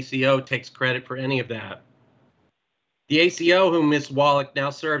that the ACO takes credit for any of that. The ACO, whom Ms. Wallach now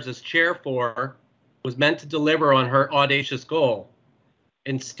serves as chair for, was meant to deliver on her audacious goal.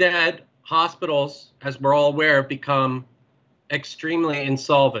 Instead, hospitals, as we're all aware, have become extremely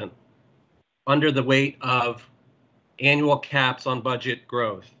insolvent under the weight of annual caps on budget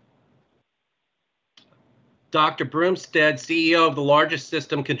growth. Dr. Brumsted, CEO of the largest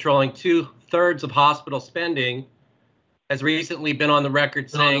system controlling 2/3 of hospital spending, has recently been on the record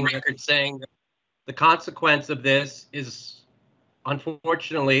saying that the consequence of this is,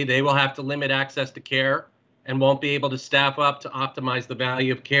 unfortunately, they will have to limit access to care and won't be able to staff up to optimize the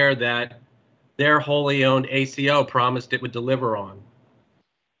value of care that their wholly owned ACO promised it would deliver on.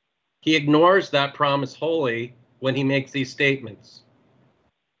 He ignores that promise wholly when he makes these statements.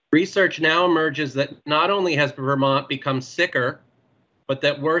 Research now emerges that not only has Vermont become sicker, but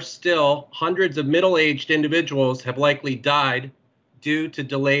that worse still, hundreds of middle-aged individuals have likely died due to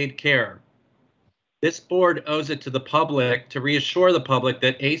delayed care. This board owes it to the public to reassure the public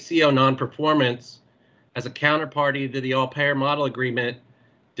that ACO non-performance as a counterparty to the all-payer model agreement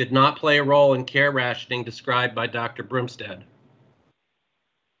did not play a role in care rationing described by Dr. Brumsted.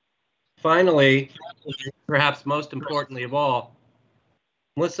 Finally, perhaps most importantly of all,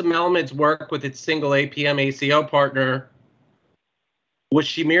 Melissa Melamed's work with its single APM ACO partner, was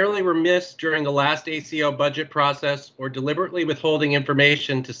she merely remiss during the last ACO budget process or deliberately withholding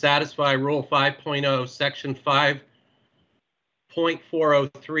information to satisfy Rule 5.0, Section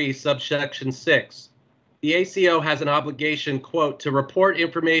 5.403, subsection 6, The ACO has an obligation, quote, to report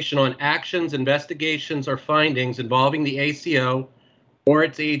information on actions, investigations, or findings involving the ACO or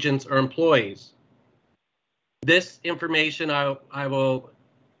its agents or employees. This information, I will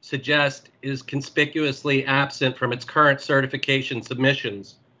suggest, is conspicuously absent from its current certification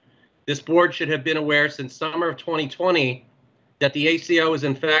submissions. This board should have been aware since summer of 2020 that the ACO is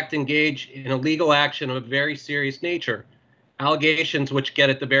in fact engaged in a legal action of a very serious nature, allegations which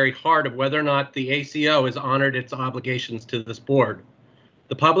get at the very heart of whether or not the ACO has honored its obligations to this board.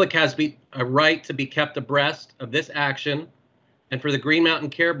 The public has a right to be kept abreast of this action, and for the Green Mountain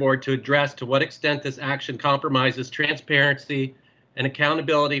Care Board to address to what extent this action compromises transparency and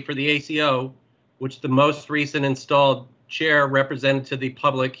accountability for the ACO, which the most recent installed chair represented to the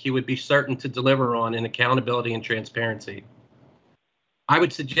public he would be certain to deliver on in accountability and transparency. I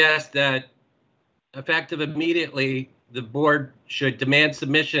would suggest that, effective immediately, the board should demand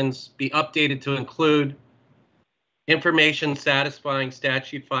submissions be updated to include information satisfying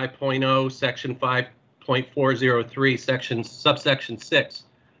Statute 5.0, Section 5.403, subsection 6.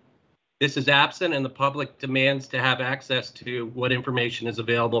 This is absent, and the public demands to have access to what information is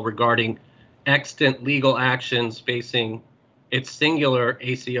available regarding extant legal actions facing its singular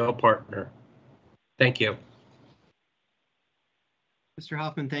ACO partner. Thank you. Mr.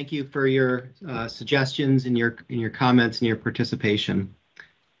 Hoffman, thank you for your suggestions and your comments and your participation.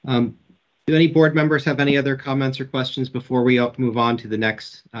 Do any board members have any other comments or questions before we move on to the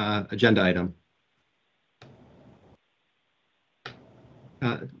next agenda item?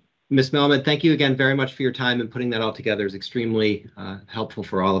 Ms. Melman, thank you again very much for your time and putting that all together. Is extremely helpful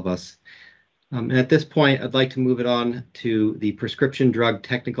for all of us. And at this point, I'd like to move it on to the Prescription Drug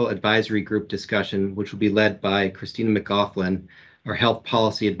Technical Advisory Group discussion, which will be led by Christina McLaughlin, our Health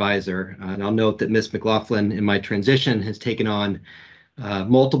Policy Advisor. And I'll note that Ms. McLaughlin, in my transition, has taken on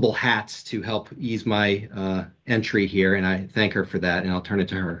multiple hats to help ease my entry here, and I thank her for that, and I'll turn it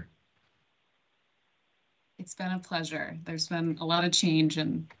to her. It's been a pleasure. There's been a lot of change,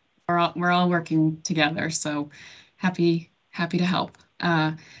 and we're all working together, so happy to help.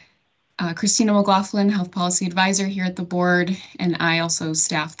 Christina McLaughlin, Health Policy Advisor here at the board, and I also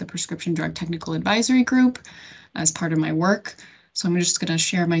staff the Prescription Drug Technical Advisory Group as part of my work. So I'm just going to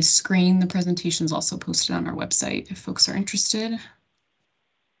share my screen. The presentation is also posted on our website if folks are interested.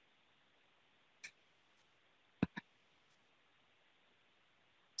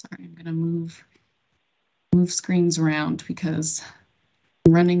 Sorry, I'm going to move screens around because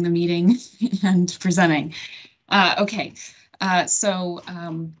I'm running the meeting and presenting. Okay, so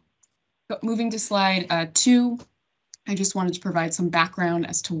moving to slide 2, I just wanted to provide some background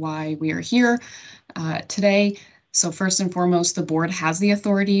as to why we are here today. So first and foremost, the board has the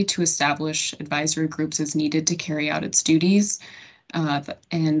authority to establish advisory groups as needed to carry out its duties.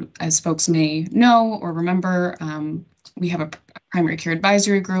 And as folks may know or remember, we have a primary care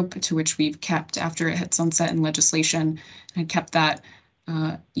advisory group to which we've kept after it had sunset in legislation, and kept that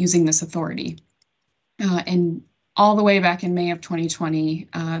using this authority. And all the way back in May of 2020,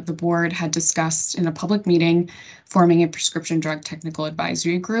 the board had discussed in a public meeting forming a prescription drug technical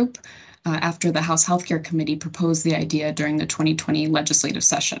advisory group after the House Healthcare Committee proposed the idea during the 2020 legislative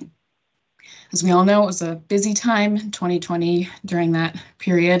session. As we all know, it was a busy time in 2020. During that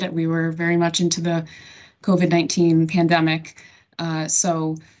period, we were very much into the COVID-19 pandemic.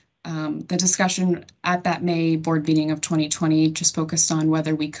 So the discussion at that May board meeting of 2020 just focused on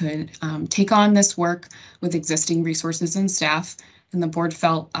whether we could take on this work with existing resources and staff. And the board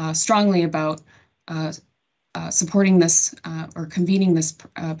felt strongly about supporting this or convening this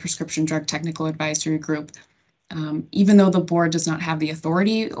prescription drug technical advisory group. Even though the board does not have the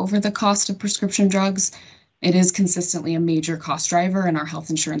authority over the cost of prescription drugs, it is consistently a major cost driver in our health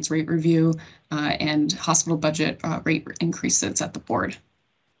insurance rate review and hospital budget rate increases at the board.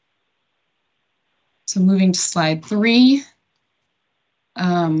 So moving to slide 3,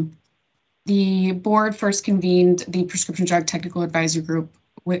 the board first convened the Prescription Drug Technical Advisory Group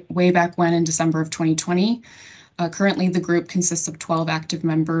way back when in December of 2020. Currently, the group consists of 12 active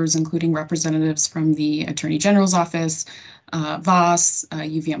members, including representatives from the Attorney General's Office, VOS,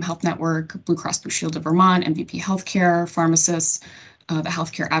 UVM Health Network, Blue Cross Blue Shield of Vermont, MVP Healthcare, pharmacists, the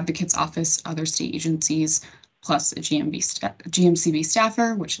Healthcare Advocates Office, other state agencies, plus a GMCB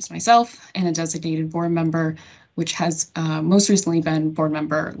staffer, which is myself, and a designated board member, which has most recently been board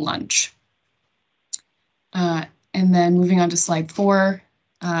member Lunch. And then moving on to slide 4,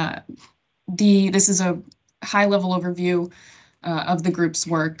 this is a high-level overview of the group's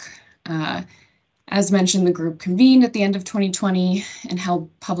work. As mentioned, the group convened at the end of 2020 and held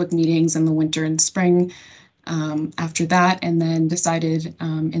public meetings in the winter and spring after that, and then decided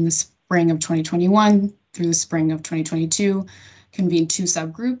in the spring of 2021 through the spring of 2022, convened 2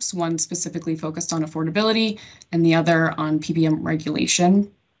 subgroups, one specifically focused on affordability and the other on PBM regulation.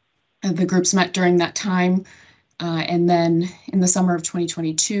 The groups met during that time, and then in the summer of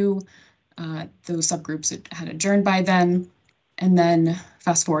 2022, those subgroups had adjourned by then. And then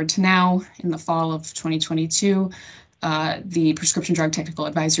fast forward to now, in the fall of 2022, the Prescription Drug Technical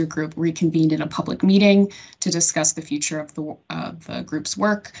Advisory Group reconvened in a public meeting to discuss the future of the group's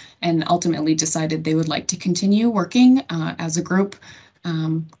work, and ultimately decided they would like to continue working as a group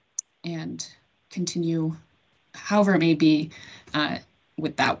and continue however it may be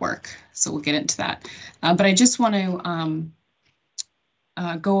with that work. So we'll get into that. But I just want to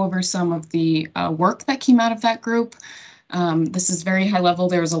go over some of the work that came out of that group. This is very high level.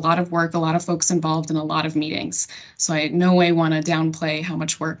 There was a lot of work, a lot of folks involved, and a lot of meetings. So I in no way want to downplay how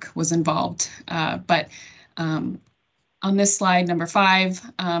much work was involved. But on this slide, number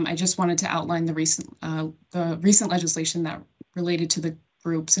 5, I just wanted to outline the recent legislation that related to the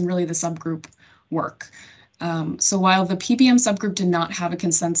groups and really the subgroup work. So while the PBM subgroup did not have a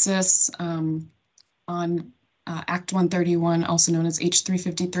consensus on Act 131, also known as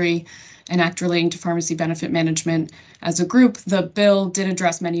H353, an act relating to pharmacy benefit management as a group, the bill did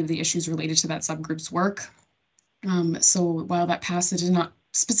address many of the issues related to that subgroup's work. So while that passed, it did not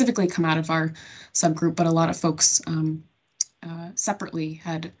specifically come out of our subgroup, but a lot of folks separately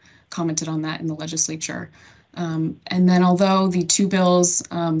had commented on that in the legislature. And then although the 2 bills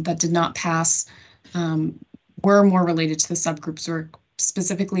that did not pass were more related to the subgroup's work,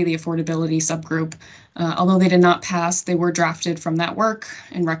 specifically the affordability subgroup. Although they did not pass, they were drafted from that work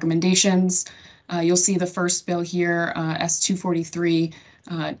and recommendations. You'll see the first bill here, S243,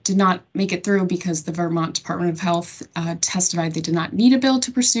 did not make it through because the Vermont Department of Health testified they did not need a bill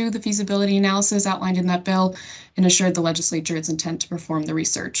to pursue the feasibility analysis outlined in that bill, and assured the legislature its intent to perform the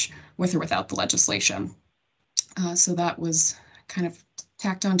research with or without the legislation. So that was kind of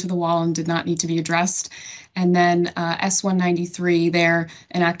tacked onto the wall and did not need to be addressed. And then S193 there,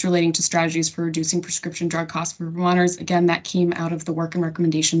 an act relating to strategies for reducing prescription drug costs for Vermonters. Again, that came out of the work and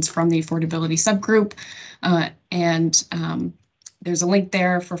recommendations from the affordability subgroup. There's a link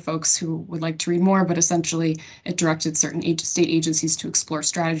there for folks who would like to read more, but essentially it directed certain state agencies to explore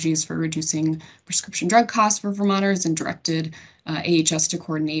strategies for reducing prescription drug costs for Vermonters, and directed AHS to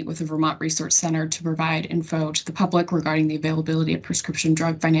coordinate with the Vermont Resource Center to provide info to the public regarding the availability of prescription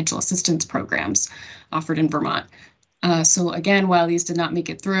drug financial assistance programs offered in Vermont. So again, while these did not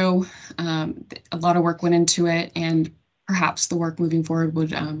make it through, a lot of work went into it, and perhaps the work moving forward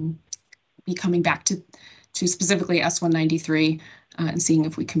would be coming back to specifically S193 and seeing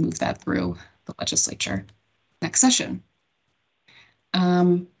if we can move that through the legislature next session.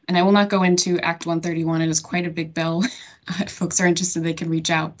 And I will not go into Act 131. It is quite a big bill. If folks are interested, they can reach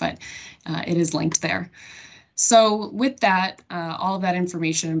out, but it is linked there. So with that, all of that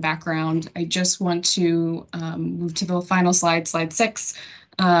information and background, I just want to move to the final slide, slide 6,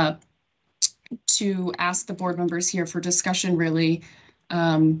 to ask the board members here for discussion, really.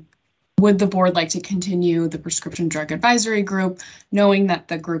 Would the board like to continue the Prescription Drug Advisory Group, knowing that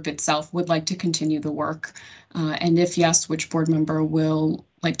the group itself would like to continue the work? And if yes, which board member will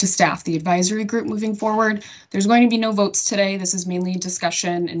like to staff the advisory group moving forward? There's going to be no votes today. This is mainly a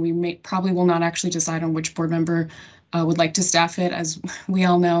discussion, and we probably will not actually decide on which board member would like to staff it. As we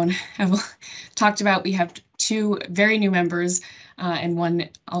all know and have talked about, we have 2 very new members and 1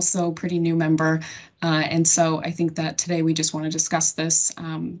 also pretty new member. And so I think that today we just want to discuss this.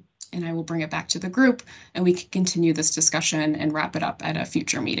 And I will bring it back to the group, and we can continue this discussion and wrap it up at a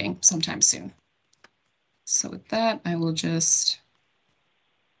future meeting sometime soon. So with that, I will just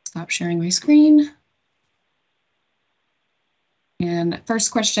stop sharing my screen. And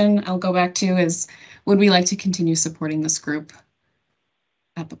first question I'll go back to is, would we like to continue supporting this group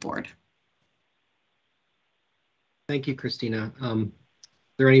at the board? Thank you, Christina. Are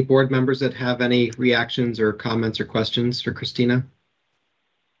there any board members that have any reactions or comments or questions for Christina?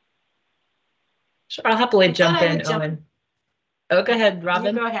 Sure, I'll happily jump in, Owen. Oh, go ahead,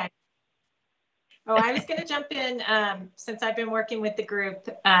 Robin. You go ahead. Oh, I was going to jump in since I've been working with the group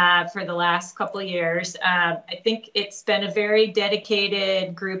for the last couple of years. I think it's been a very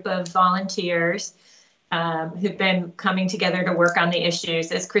dedicated group of volunteers who've been coming together to work on the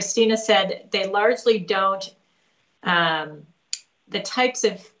issues. As Christina said, they largely don't, the types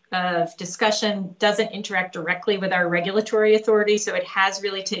of discussion doesn't interact directly with our regulatory authority. So it has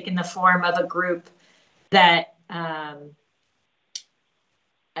really taken the form of a group that kind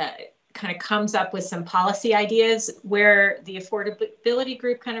of comes up with some policy ideas. Where the affordability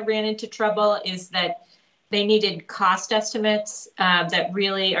group kind of ran into trouble is that they needed cost estimates that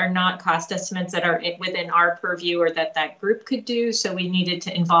really are not cost estimates that are within our purview or that group could do. So we needed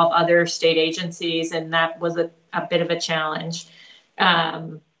to involve other state agencies, and that was a bit of a challenge.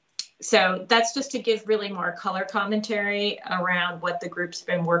 So that's just to give really more color commentary around what the group's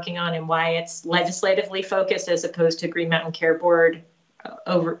been working on and why it's legislatively focused as opposed to Green Mountain Care Board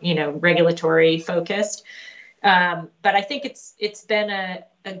over, regulatory focused. But I think it's been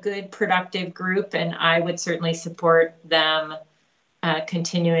a good productive group, and I would certainly support them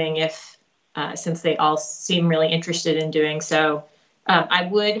continuing if since they all seem really interested in doing so. I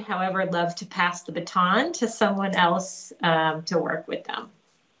would, however, love to pass the baton to someone else to work with them.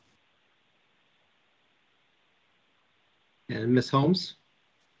 And Ms. Holmes?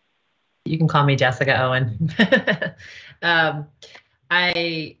 You can call me Jessica Owen.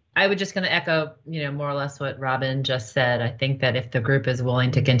 I would just going to echo, more or less what Robin just said. I think that if the group is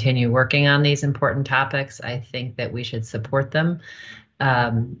willing to continue working on these important topics, I think that we should support them.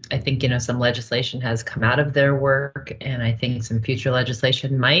 I think, some legislation has come out of their work, and I think some future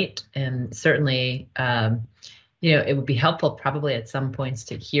legislation might, and certainly, it would be helpful probably at some points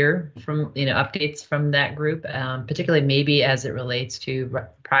to hear from, updates from that group, particularly maybe as it relates to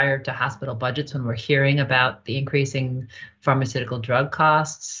prior to hospital budgets when we're hearing about the increasing pharmaceutical drug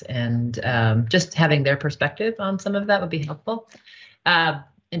costs, and just having their perspective on some of that would be helpful.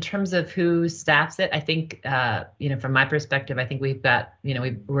 In terms of who staffs it, I think, from my perspective, I think we've got,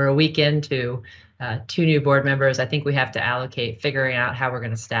 we're a week into 2 new board members. I think we have to allocate figuring out how we're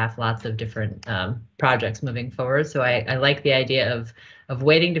going to staff lots of different projects moving forward. So I like the idea of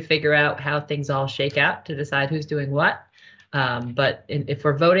waiting to figure out how things all shake out to decide who's doing what. But if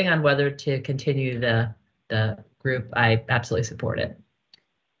we're voting on whether to continue the group, I absolutely support it.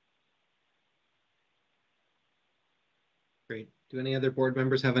 Great. Do any other board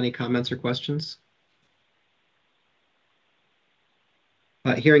members have any comments or questions?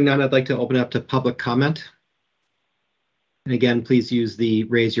 Hearing none, I'd like to open it up to public comment. And again, please use the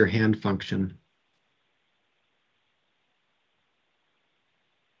raise your hand function.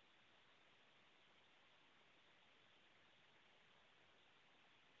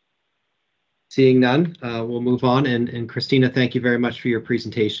 Seeing none, we'll move on. And Christina, thank you very much for your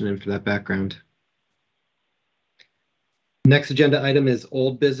presentation and for that background. Next agenda item is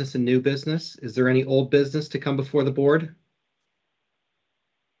old business and new business. Is there any old business to come before the board?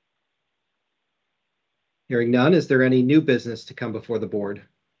 Hearing none, is there any new business to come before the board?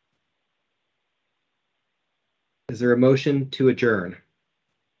 Is there a motion to adjourn?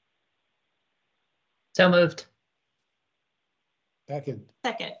 So moved. Second.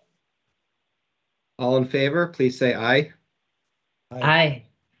 Second. All in favor, please say aye. Aye.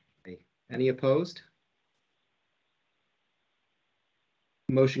 Any opposed?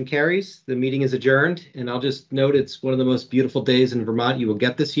 Motion carries. The meeting is adjourned, and I'll just note it's one of the most beautiful days in Vermont you will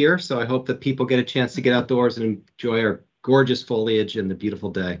get this year, so I hope that people get a chance to get outdoors and enjoy our gorgeous foliage and the beautiful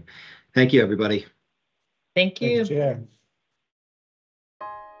day. Thank you, everybody. Thank you. Thank you, Chair.